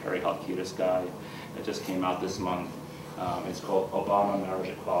by that Halkitis guy that just came out this month, it's called Obama, Marriage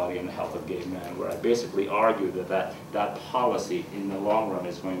Equality, and the Health of Gay Men, where I basically argue that policy in the long run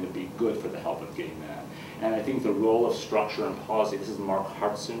is going to be good for the health of gay men. And I think the role of structure and policy, this is Mark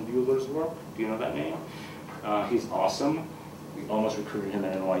Hartson-Bueller's work. Do you know that name? He's awesome. We almost recruited him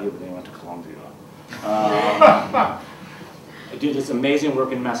at NYU, but then he went to Columbia. Did this amazing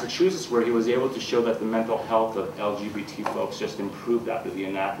work in Massachusetts where he was able to show that the mental health of LGBT folks just improved after the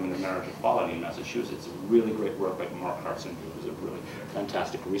enactment of marriage equality in Massachusetts. Really great work by Mark Hartson, who is a really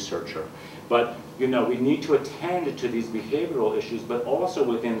fantastic researcher. But we need to attend to these behavioral issues, but also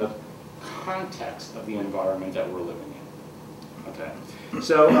within the context of the environment that we're living in. Okay,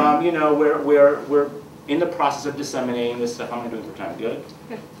 so we're in the process of disseminating this stuff. How am I doing for time? Good.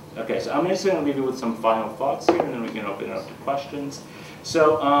 Okay, so I'm just going to leave you with some final thoughts here, and then we can open it up to questions.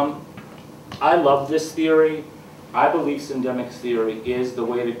 So I love this theory. I believe syndemic theory is the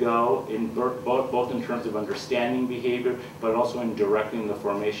way to go, in both in terms of understanding behavior, but also in directing the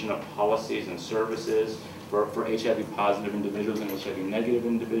formation of policies and services for HIV-positive individuals and HIV-negative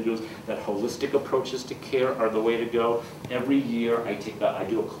individuals. That holistic approaches to care are the way to go. Every year I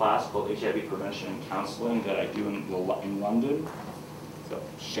do a class called HIV Prevention and Counseling that I do in London.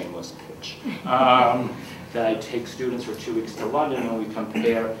 Shameless pitch. That I take students for 2 weeks to London and we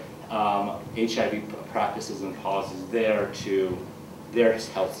compare HIV practices and policies there to their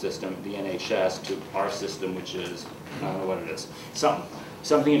health system, the NHS, to our system, which is, I don't know what it is,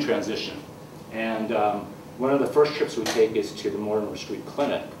 something in transition. And one of the first trips we take is to the Mortimer Street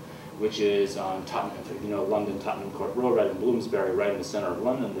Clinic, which is on London, Tottenham Court Road, right in Bloomsbury, right in the center of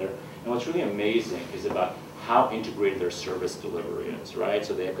London there. And what's really amazing is about how integrated their service delivery is, right?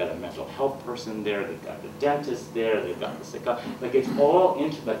 So they've got a mental health person there, they've got the dentist there, they've got the psychologist, like it's all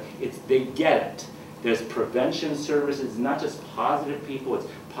they get it. There's prevention services, not just positive people, it's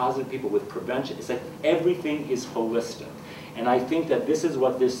positive people with prevention. It's like everything is holistic. And I think that this is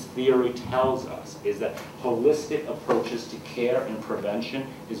what this theory tells us, is that holistic approaches to care and prevention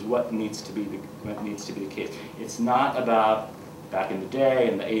is what needs to be the case. It's not about, back in the day,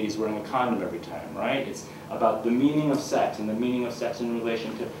 in the 80s, wearing a condom every time, right? It's about the meaning of sex, and the meaning of sex in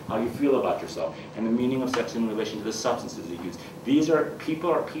relation to how you feel about yourself, and the meaning of sex in relation to the substances you use.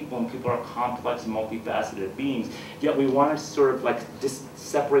 People are people, and people are complex, multifaceted beings, yet we want to sort of like just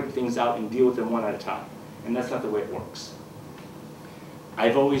separate things out and deal with them one at a time. And that's not the way it works.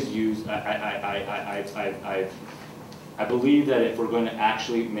 I've always used, I believe that if we're going to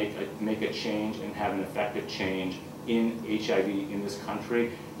actually make a change and have an effective change in HIV in this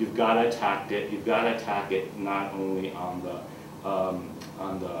country, you've got to attack it. You've got to attack it not only on the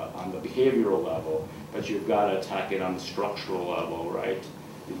behavioral level, but you've got to attack it on the structural level, right?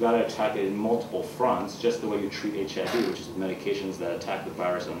 You've got to attack it in multiple fronts, just the way you treat HIV, which is medications that attack the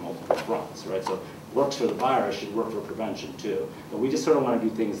virus on multiple fronts, right? So works for the virus should work for prevention too. But we just sort of want to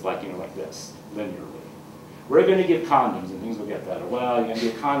do things like like this, linearly. We're going to give condoms and things will get better. Well, you're going to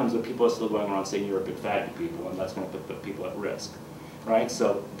give condoms, but people are still going around saying you're a big fat to people, and that's going to put people at risk, right?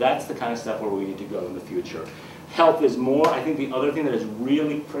 So that's the kind of stuff where we need to go in the future. Health is more. I think the other thing that is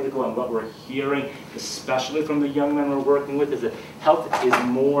really critical and what we're hearing, especially from the young men we're working with, is that health is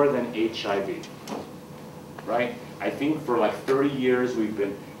more than HIV, right? I think for like 30 years we've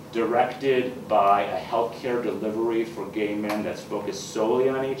been directed by a healthcare delivery for gay men that's focused solely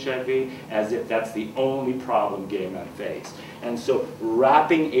on HIV, as if that's the only problem gay men face. And so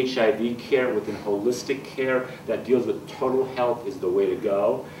wrapping HIV care within holistic care that deals with total health is the way to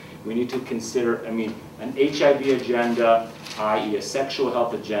go. We need to consider, an HIV agenda, i.e. a sexual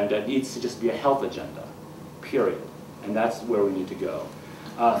health agenda, needs to just be a health agenda, period. And that's where we need to go.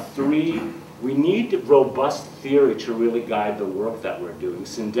 3, we need robust theory to really guide the work that we're doing.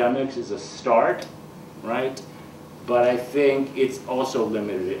 Syndemics is a start, right? But I think it's also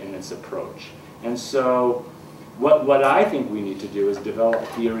limited in its approach. And so What I think we need to do is develop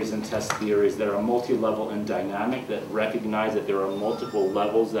theories and test theories that are multi-level and dynamic, that recognize that there are multiple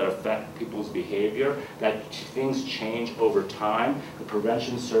levels that affect people's behavior, that things change over time. The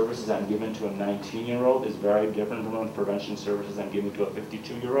prevention services I'm giving to a 19-year-old is very different from the prevention services I'm giving to a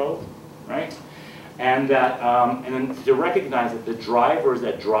 52-year-old, right? And that, and then to recognize that the drivers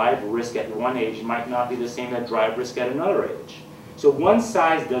that drive risk at one age might not be the same that drive risk at another age. So one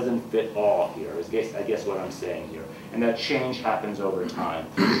size doesn't fit all here, is I guess what I'm saying here. And that change happens over time.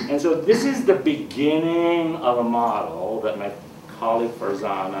 And so this is the beginning of a model that my colleague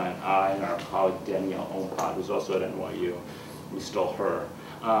Farzana and I and our colleague Danielle Ompad, who's also at NYU, we stole her,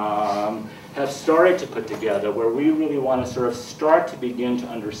 have started to put together, where we really want to sort of start to begin to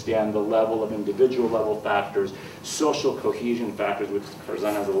understand the level of individual level factors, social cohesion factors, which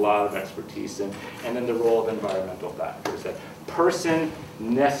Farzana has a lot of expertise in, and then the role of environmental factors. That person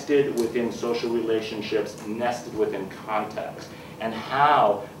nested within social relationships, nested within context, and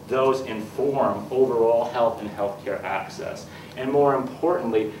how those inform overall health and healthcare access. And more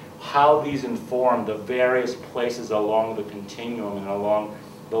importantly, how these inform the various places along the continuum and along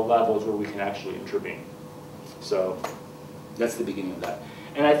the levels where we can actually intervene. So that's the beginning of that.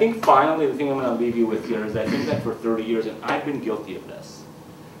 And I think finally, the thing I'm going to leave you with here is I think that for 30 years, and I've been guilty of this,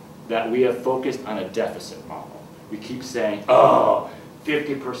 that we have focused on a deficit model. We keep saying, oh,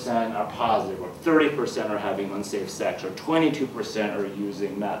 50% are positive, or 30% are having unsafe sex, or 22% are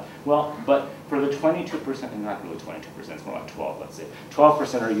using meth. Well, but for the 22%, and not really 22%, it's more like 12, let's say.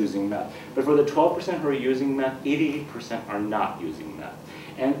 12% are using meth. But for the 12% who are using meth, 88% are not using meth.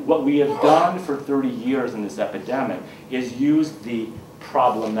 And what we have done for 30 years in this epidemic is use the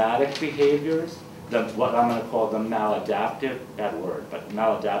problematic behaviors, what I'm going to call the maladaptive, bad word, but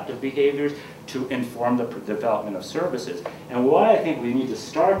maladaptive behaviors to inform the development of services. And what I think we need to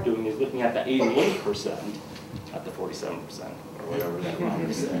start doing is looking at the 88%, not the 47%, or whatever that number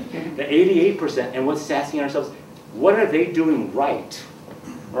is, the 88%, and what's asking ourselves, what are they doing right?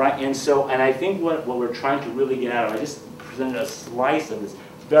 Right? And so, and I think what we're trying to really get out of, I just presented a slice of this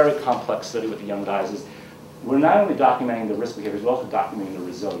very complex study with the young guys, is we're not only documenting the risk behaviors, we're also documenting the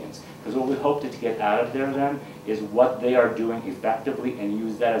resilience. Because what we hope to get out of there then is what they are doing effectively and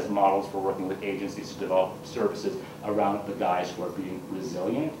use that as models for working with agencies to develop services around the guys who are being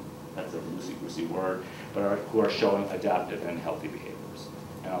resilient, that's a loosey-goosey word, but who are showing adaptive and healthy behaviors.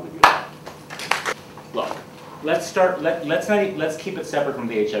 And I'll leave you with that. Look, let's keep it separate from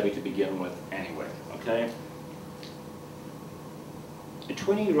the HIV to begin with anyway, okay? A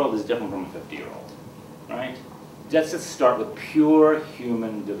 20-year-old is different from a 50-year-old, right? Let's just start with pure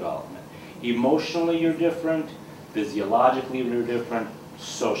human development. Emotionally, you're different. Physiologically, you're different.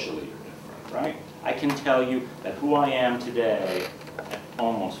 Socially, you're different, right? I can tell you that who I am today, at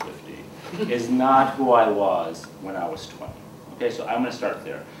almost 50, is not who I was when I was 20. Okay, so I'm going to start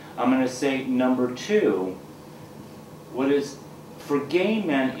there. I'm going to say number two, what is, for gay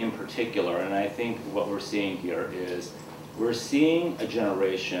men in particular, and I think what we're seeing here is, we're seeing a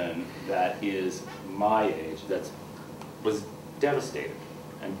generation that is my age, that was devastated,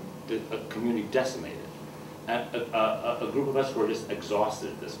 and a community decimated. And a group of us who are just exhausted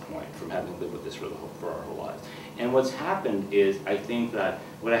at this point from having lived with this for our whole lives. And what's happened is, I think that,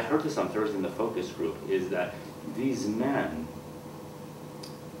 when I heard this on Thursday in the focus group, is that these men,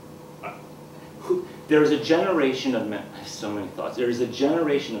 there's a generation of men, I have so many thoughts, there's a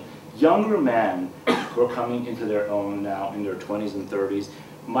generation of younger men who are coming into their own now in their 20s and 30s,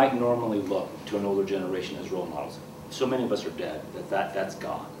 might normally look to an older generation as role models. So many of us are dead, that's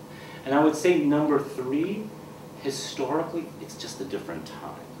gone. And I would say number three, historically, it's just a different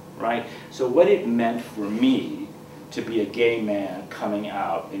time, right? So what it meant for me to be a gay man coming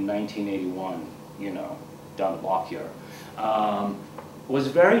out in 1981, you know, down the block here, was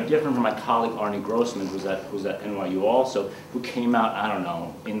very different from my colleague Arnie Grossman, who's at NYU also, who came out, I don't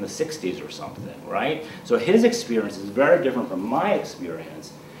know, in the 60s or something, right? So his experience is very different from my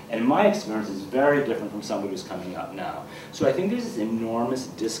experience, and my experience is very different from somebody who's coming out now. So I think there's this enormous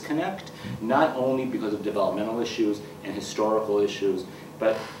disconnect, not only because of developmental issues and historical issues,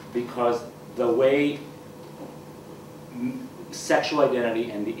 but because the way sexual identity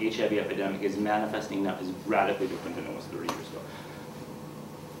and the HIV epidemic is manifesting now is radically different than it was 30 years ago.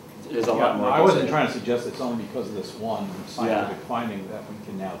 There's a lot more. I wasn't trying to suggest it's only because of this one scientific finding that we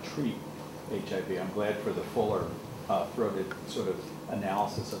can now treat HIV. I'm glad for the fuller throated sort of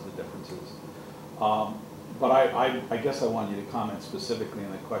analysis of the differences. But I guess I wanted you to comment specifically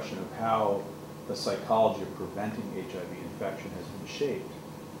on the question of how the psychology of preventing HIV infection has been shaped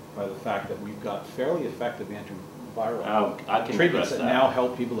by the fact that we've got fairly effective antiviral treatments that now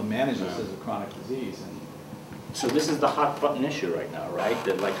help people to manage this as a chronic disease. And So this is the hot button issue right now, right?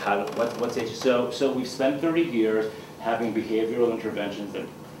 That like what's age? So we've spent 30 years having behavioral interventions that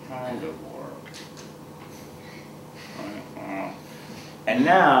kind of work. And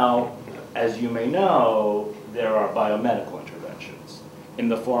now, as you may know, there are biomedical interventions in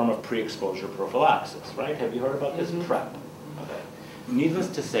the form of pre-exposure prophylaxis, right? Have you heard about this? PrEP. Okay. Needless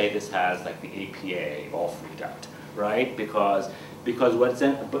to say, this has like the APA all freaked out, right? Because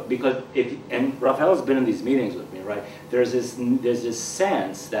if, and Rafael's been in these meetings with me, right? There's this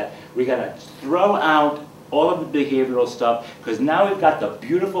sense that we gotta throw out all of the behavioral stuff because now we've got the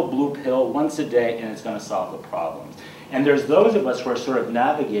beautiful blue pill once a day and it's gonna solve the problems. And there's those of us who are sort of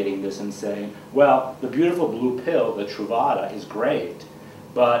navigating this and saying, well, the beautiful blue pill, the Truvada, is great,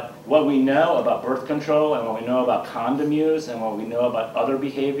 but what we know about birth control and what we know about condom use and what we know about other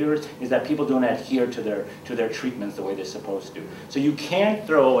behaviors is that people don't adhere to their treatments the way they're supposed to. So you can't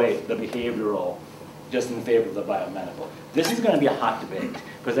throw away the behavioral just in favor of the biomedical. This is going to be a hot debate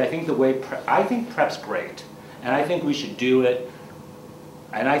because I think I think PrEP's great, and I think we should do it.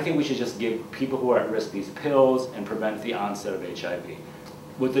 And I think we should just give people who are at risk these pills and prevent the onset of HIV,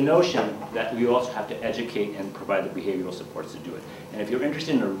 with the notion that we also have to educate and provide the behavioral supports to do it. And if you're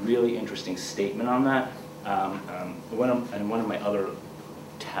interested in a really interesting statement on that, one of my other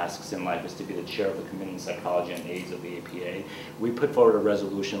tasks in life is to be the chair of the Committee on Psychology and AIDS of the APA. We put forward a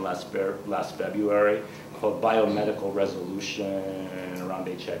resolution last February called Biomedical Resolution around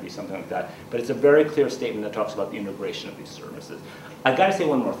HIV, something like that. But it's a very clear statement that talks about the integration of these services. I've got to say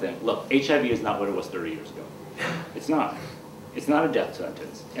one more thing. Look, HIV is not what it was 30 years ago. It's not. It's not a death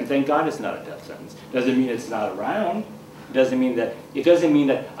sentence. And thank God it's not a death sentence. Doesn't mean it's not around. It doesn't mean that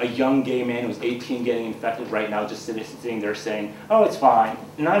a young gay man who's 18 getting infected right now just sitting there saying, oh, it's fine.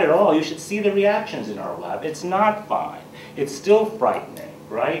 Not at all. You should see the reactions in our lab. It's not fine. It's still frightening,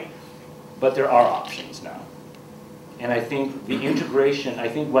 right? But there are options now. And I think the integration, I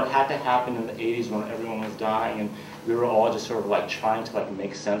think what had to happen in the 80s when everyone was dying and we were all just sort of like trying to like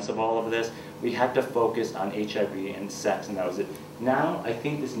make sense of all of this, we had to focus on HIV and sex, and that was it. Now, I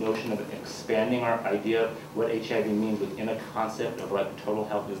think this notion of expanding our idea of what HIV means within a concept of like total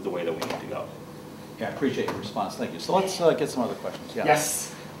health is the way that we need to go. Yeah, I appreciate your response. Thank you. So let's get some other questions. Yeah.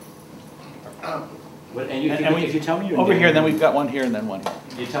 Yes. If you tell me your over name, here, then we've got one here and then one here.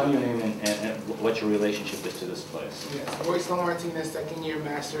 You tell me your name and what your relationship is to this place. Yes, Royce Martinez, second year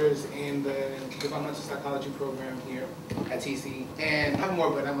master's in the developmental psychology program here at TC. And I have more,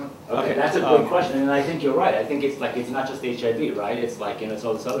 but I'm Okay, that's a good question, and I think you're right. I think it's not just HIV, right? It's like, it's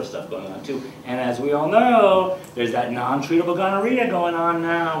all this other stuff going on too. And as we all know, there's that non-treatable gonorrhea going on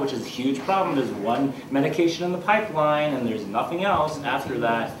now, which is a huge problem. There's one medication in the pipeline, and there's nothing else after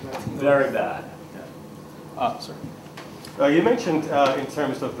that. Very bad. Sir. You mentioned in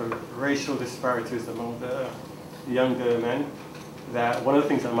terms of the racial disparities among the younger men, that one of the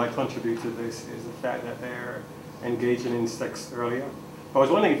things that might contribute to this is the fact that they're engaging in sex earlier. I was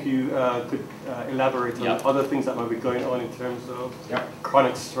wondering if you could elaborate on other things that might be going on in terms of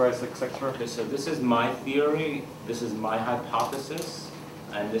chronic stress, etc. Okay, so this is my theory, this is my hypothesis,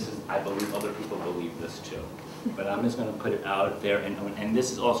 and I believe other people believe this too. But I'm just going to put it out there, and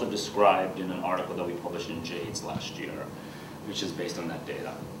this is also described in an article that we published in JADES last year, which is based on that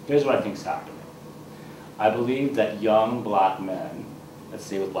data. Here's what I think is happening. I believe that young black men, let's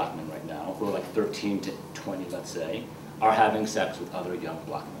say with black men right now, who are like 13 to 20, let's say, are having sex with other young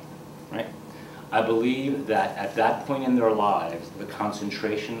black men, right? I believe that at that point in their lives, the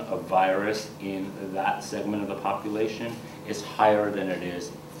concentration of virus in that segment of the population is higher than it is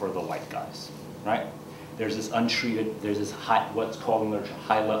for the white guys, right? There's this untreated, there's this what's called in literature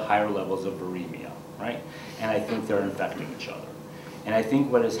higher levels of viremia, right? And I think they're infecting each other. And I think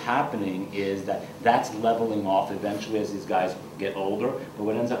what is happening is that that's leveling off eventually as these guys get older. But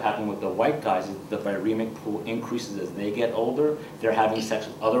what ends up happening with the white guys is the viremic pool increases as they get older. They're having sex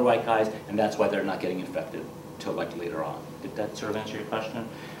with other white guys, and that's why they're not getting infected till like later on. Did that sort of answer your question?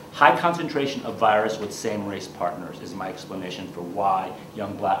 High concentration of virus with same race partners is my explanation for why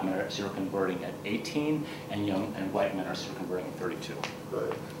young black men are seroconverting at 18 and white men are seroconverting at 32.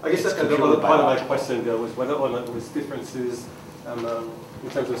 Right. I guess another part of my question though was whether or not there was differences in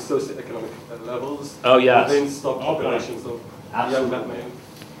terms of socioeconomic levels within stock populations of young black men.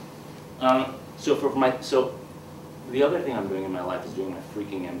 So the other thing I'm doing in my life is doing my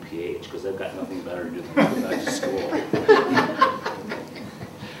freaking MPH because I've got nothing better to do than go back to school.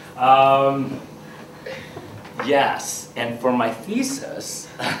 Yes, and for my thesis,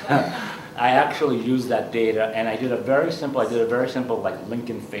 I actually used that data, and I did a very simple like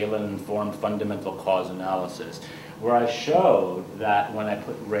Lincoln-Phelan informed fundamental cause analysis, where I showed that when I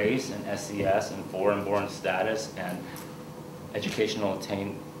put race and SES and foreign-born status and educational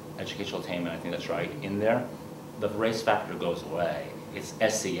attainment, I think that's right, in there, the race factor goes away. It's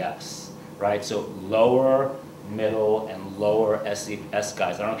SES, right? So lower, middle, and lower SES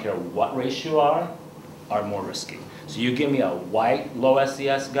guys, I don't care what race you are more risky. So you give me a white low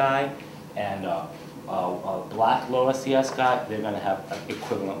SES guy and a black low SES guy, they're going to have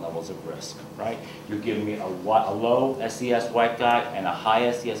equivalent levels of risk, right? You give me a low SES white guy and a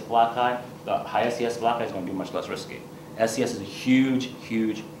high SES black guy, the high SES black guy is going to be much less risky. SES is a huge,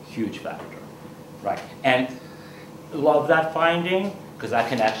 huge, huge factor, right? And love that finding, because I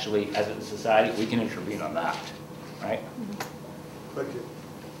can actually, as a society, we can intervene on that, right? Thank you.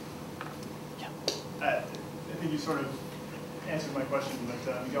 I think you sort of answered my question,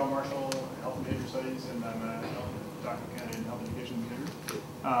 but Miguel Marshall, Health and Behavior Studies, and I'm a doctoral candidate in Health Education and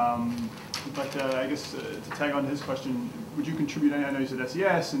Behavior. I guess to tag on to his question, would you contribute, I know you said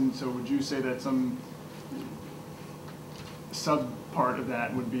SES, and so would you say that some sub-part of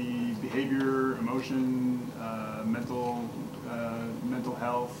that would be behavior, emotion, mental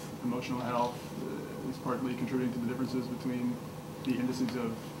health, emotional health, is partly contributing to the differences between the indices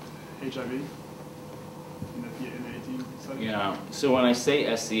of HIV in the 18 study? Yeah, so when I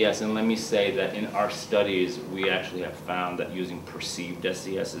say SES, and let me say that in our studies, we actually have found that using perceived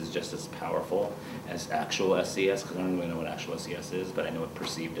SES is just as powerful as actual SES, because I don't really know what actual SES is, but I know what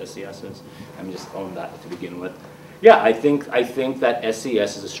perceived SES is. Let me just own that to begin with. Yeah, I think that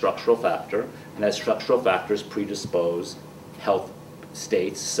SES is a structural factor, and that structural factors predispose health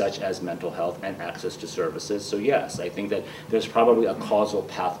states such as mental health and access to services. So yes, I think that there's probably a causal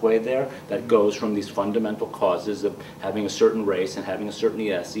pathway there that goes from these fundamental causes of having a certain race and having a certain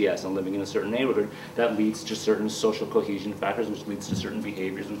SES and living in a certain neighborhood that leads to certain social cohesion factors, which leads to certain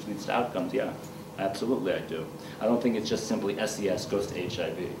behaviors, which leads to outcomes. Yeah, absolutely I do. I don't think it's just simply SES goes to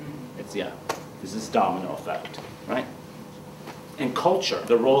HIV. It's, yeah, this is domino effect, right? And culture,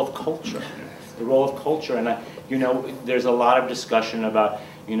 the role of culture. The role of culture, and you know, there's a lot of discussion about,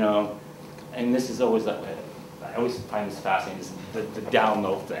 you know, and this is always, I always find this fascinating, the down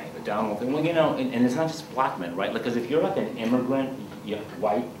low thing, Well, you know, and it's not just black men, right? Because if you're like an immigrant,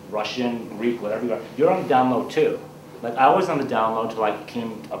 white, Russian, Greek, whatever you are, you're on the down low too. Like I was on the down low till I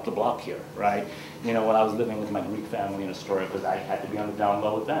came up the block here, right? You know, when I was living with my Greek family in Astoria, because I had to be on the down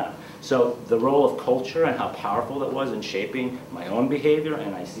low with them. So the role of culture and how powerful that was in shaping my own behavior,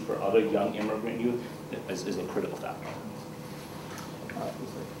 and I see for other young immigrant youth, is a critical factor.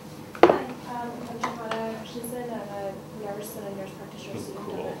 Hi, I'm Johanna Hutchinson. I'm a University nurse practitioner student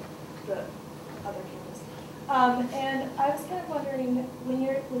Cool. at the other campus. And I was kind of wondering, when you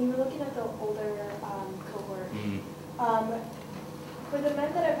were looking at the older cohort, for the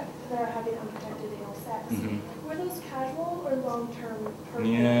men that are having unprotected anal sex, were those casual or long-term?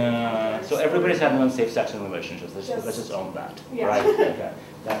 Yeah. So everybody's having unsafe sex in relationships. Let's just own that, yeah. right? Okay.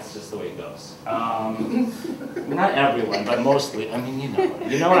 That's just the way it goes. Not everyone, but mostly. I mean,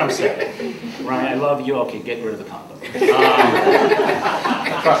 you know what I'm saying, right? I love you. Okay, get rid of the condom.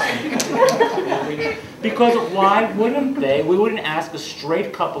 Trust me. Because why wouldn't they? We wouldn't ask a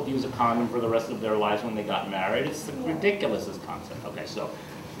straight couple to use a condom for the rest of their lives when they got married. It's ridiculous, this concept. Okay, so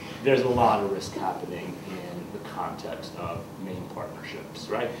there's a lot of risk happening in the context of main partnerships,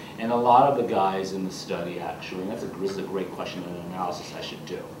 right? And a lot of the guys in the study actually, and this is a great question and an analysis I should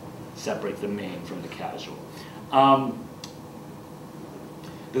do, separate the main from the casual.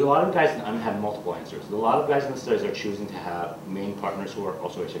 There's a lot of guys, I have multiple answers. A lot of guys in the studies are choosing to have main partners who are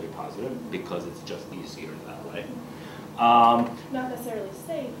also HIV positive because it's just easier that way. Not necessarily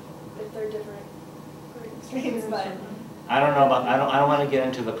safe if they're different strains, but I don't know about, I don't want to get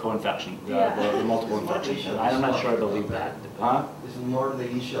into the co-infection, the multiple infections. I'm not sure I believe that. Huh? This is more the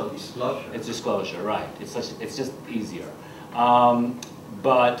issue of disclosure. It's disclosure, right. It's just easier.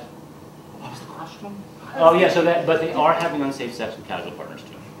 But, what was the question? Oh yeah, but they are having unsafe sex with casual partners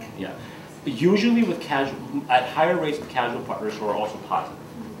too. Yeah. Usually with at higher rates with casual partners who are also positive,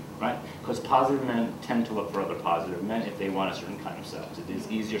 right? Because positive men tend to look for other positive men if they want a certain kind of sex. It is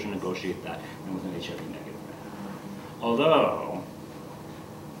easier to negotiate that than with an HIV negative man. Although,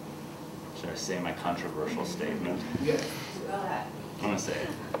 should I say my controversial statement? Yes. I'm going to say it,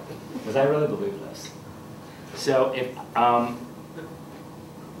 because I really believe this. So if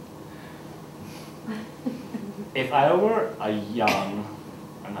I were a young,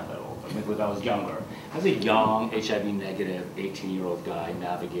 I'm not that old, but if I was younger, I was a young HIV negative 18-year-old guy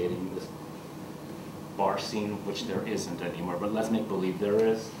navigating this bar scene, which there isn't anymore, but let's make believe there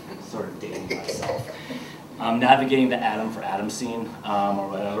is. I'm sort of dating myself. Navigating the Adam for Adam scene, or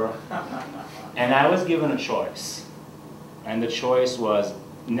whatever. And I was given a choice. And the choice was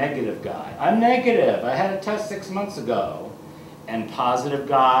negative guy. I'm negative. I had a test 6 months ago. And positive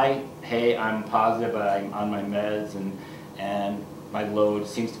guy, hey, I'm positive, but I'm on my meds and my load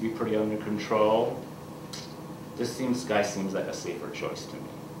seems to be pretty under control. This guy seems like a safer choice to me,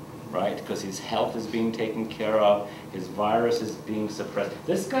 right? Because his health is being taken care of, his virus is being suppressed.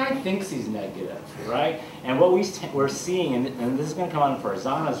 This guy thinks he's negative, right? And what we're seeing, and this is going to come out in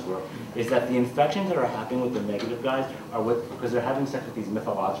Farzana's work, is that the infections that are happening with the negative guys are because they're having sex with these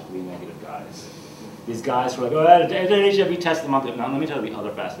mythologically negative guys. These guys who are like, oh, I did an HIV test a month ago. Now, let me tell you the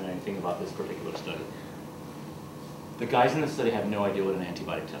other fascinating thing about this particular study. The guys in the study have no idea what an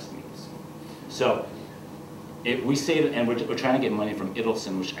antibody test means. So, if we say that, and we're trying to get money from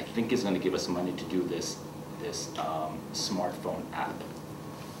Idelson, which I think is going to give us money to do this smartphone app.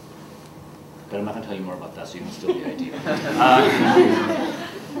 But I'm not going to tell you more about that, so you can steal the idea.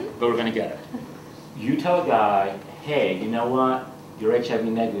 But we're going to get it. You tell a guy, hey, you know what? You're HIV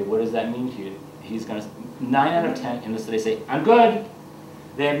negative. What does that mean to you? He's going to, 9 out of 10 in the study say, I'm good.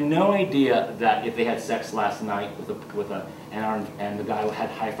 They have no idea that if they had sex last night and the guy had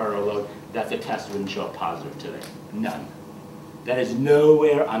high viral load, that the test wouldn't show up positive today. None. That is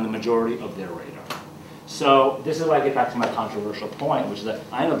nowhere on the majority of their radar. So this is why I get back to my controversial point, which is that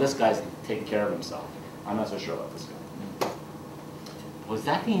I know this guy's taking care of himself. I'm not so sure about this guy. Was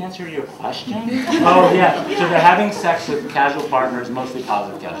that the answer to your question? Oh yeah, so they're having sex with casual partners, mostly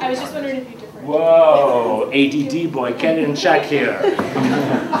positive casual partners. I was just wondering if you differentiate. Whoa, ADD boy, get it in check here.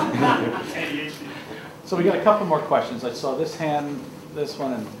 So we got a couple more questions. I saw this hand, this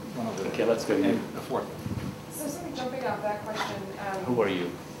one, and one over there. Okay, let's go. And the fourth. So sort of jumping off that question. Who are you?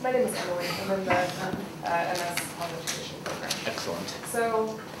 My name is Emily. I'm in the MS Health Education program. Excellent.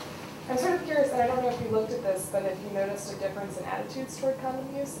 So I'm sort of curious, and I don't know if you looked at this, but if you noticed a difference in attitudes toward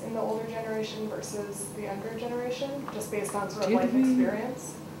condom use in the older generation versus the younger generation, just based on sort of life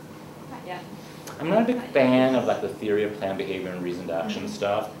experience? Not yet. I'm not a big fan of like the theory of planned behavior and reasoned action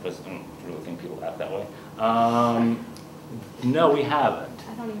stuff, because I don't really think people act that way. No, we haven't.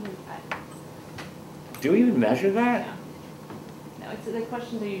 I don't even. Do we even measure that? No, it's the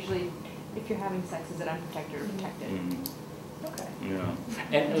questions are usually, if you're having sex, is it unprotected or protected? Okay. Yeah.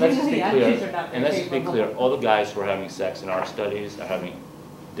 And let's just be The clear. attitudes are not And let's very just be favorable. clear. All the guys who are having sex in our studies are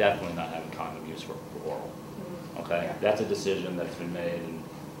definitely not having condom use for oral. Okay, Yeah. that's a decision that's been made, and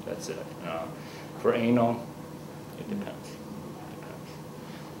that's it. For anal, it depends.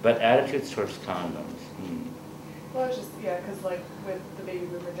 But attitudes towards condoms. Well, it's just, yeah, because like with the baby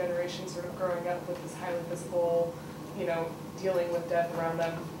boomer generation sort of growing up with this highly visible, dealing with death around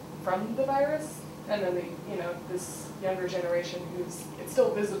them from the virus, and then this younger generation it's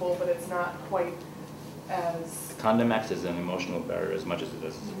still visible, but it's not quite as... Condom acts as an emotional barrier as much as it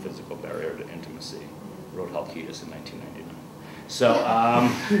does as a physical barrier to intimacy. Wrote Halkitis in 1999. So,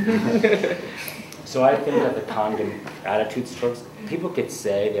 so I think that the condom attitudes towards, people could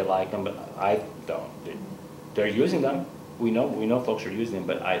say they like them, but I don't. They're using them. We know folks are using them,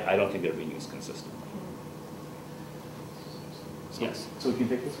 but I don't think they're being used consistently. Yes. So we can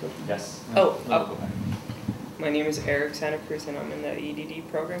take this question? Yes. My name is Eric Santa Cruz, and I'm in the EDD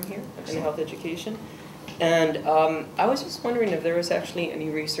program here in Excellent. health education. And I was just wondering if there was actually any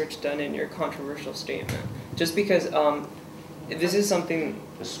research done in your controversial statement. Just because this is something...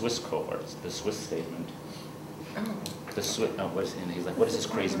 The Swiss cohorts, the Swiss statement. Oh. The Swiss, and he's like, what is this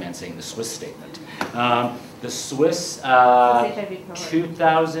crazy man saying? The Swiss statement. The Swiss, HIV cohort.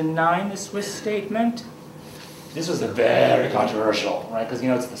 2009, the Swiss statement. This was very controversial, right? Because,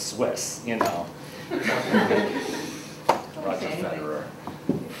 it's the Swiss, Roger Federer.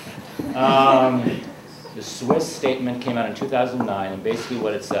 The Swiss statement came out in 2009, and basically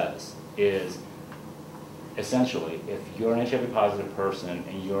what it says is, essentially, if you're an HIV positive person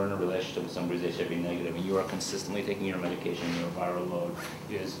and you're in a relationship with somebody who's HIV negative and you are consistently taking your medication and your viral load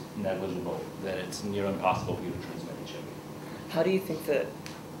is negligible, then it's near impossible for you to transmit HIV. How do you think that,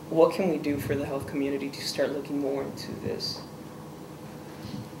 what can we do for the health community to start looking more into this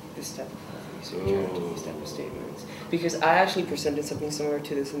type of research or these type of statements? Because I actually presented something similar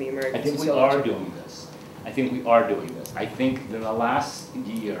to this in the American I think we Sociology. are doing this. I think in the last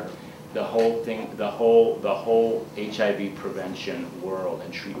year, the whole HIV prevention world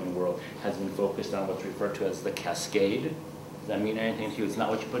and treatment world has been focused on what's referred to as the cascade. Does that mean anything to you? It's not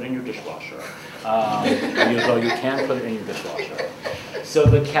what you put in your dishwasher. Though you can put it in your dishwasher. So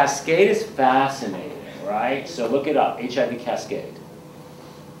the cascade is fascinating, right? So look it up, HIV cascade.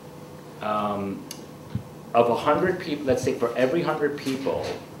 Of 100 people, let's say for every 100 people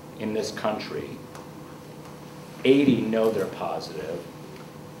in this country, 80 know they're positive,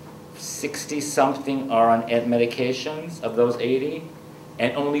 60-something are on medications of those 80,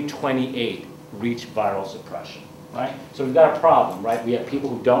 and only 28 reach viral suppression, right? So we've got a problem, right? We have people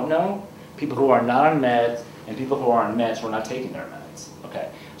who don't know, people who are not on meds, and people who are on meds who are not taking their meds,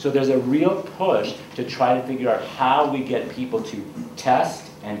 okay? So there's a real push to try to figure out how we get people to test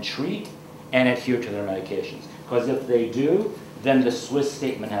and treat and adhere to their medications. Because if they do, then the Swiss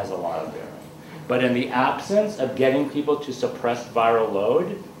statement has a lot of bearing. But in the absence of getting people to suppress viral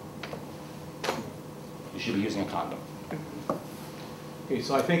load, you should be using a condom. Okay,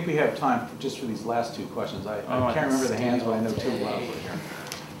 so I think we have time just for these last two questions. I can't remember the hands, but I know two well here.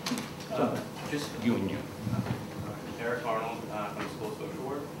 Just you and you. Eric Arnold from School of Social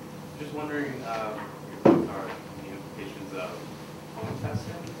Work. Just wondering, are the implications of home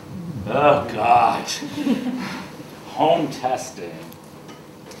testing? Oh, God. Home testing.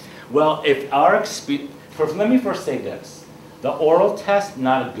 Well, if our experience, let me first say this. The oral test,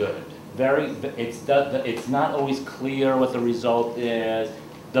 not good. It's not always clear what the result is.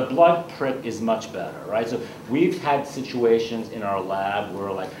 The blood prick is much better, right? So we've had situations in our lab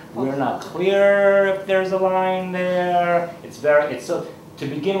where like, we're not clear if there's a line there. So to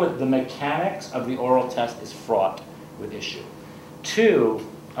begin with, the mechanics of the oral test is fraught with issue. Two,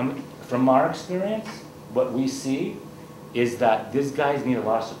 from our experience, what we see is that these guys need a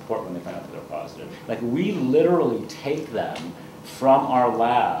lot of support when they find out that they're positive. Like we literally take them from our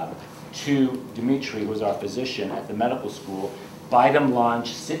lab to Dimitri, who's our physician at the medical school, buy them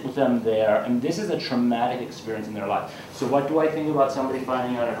lunch, sit with them there, and this is a traumatic experience in their life. So what do I think about somebody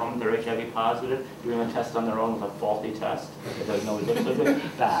finding out at home that they're HIV positive, doing a test on their own with a faulty test? It doesn't know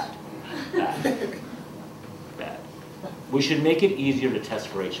bad. We should make it easier to test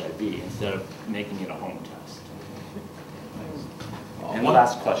for HIV instead of making it a home test. And the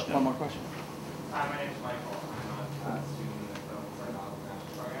last question. One more question. Hi, my name is Michael. I'm a student in the Clinical Psychology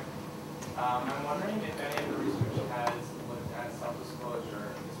Master's Program. I'm wondering if any of the research has looked at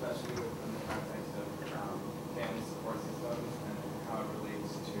self-disclosure, especially within the context of family support systems and how it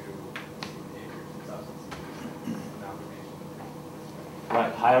relates to behaviors and substance abuse and amalgamation.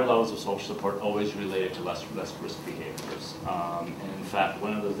 Right, higher levels of social support always related to less risk behaviors. And in fact,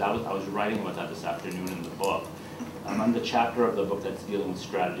 one of those, I was writing about that this afternoon in the book. I'm on the chapter of the book that's dealing with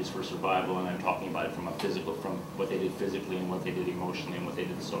strategies for survival, and I'm talking about it from what they did physically and what they did emotionally and what they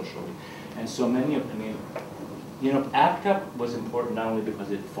did socially. And so many of, ACT UP was important not only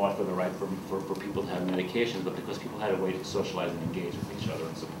because it fought for the right for people to have medications, but because people had a way to socialize and engage with each other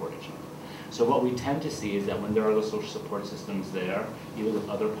and support each other. So what we tend to see is that when there are those social support systems there, either with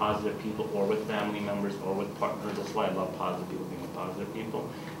other positive people or with family members or with partners, that's why I love positive people being with positive people,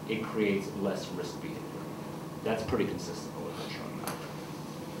 it creates less risk behavior. That's pretty consistent with what we're showing now.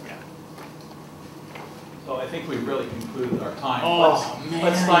 Yeah. So I think we've really concluded our time. Oh,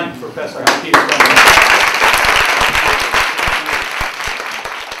 Let's thank Professor Halkitis.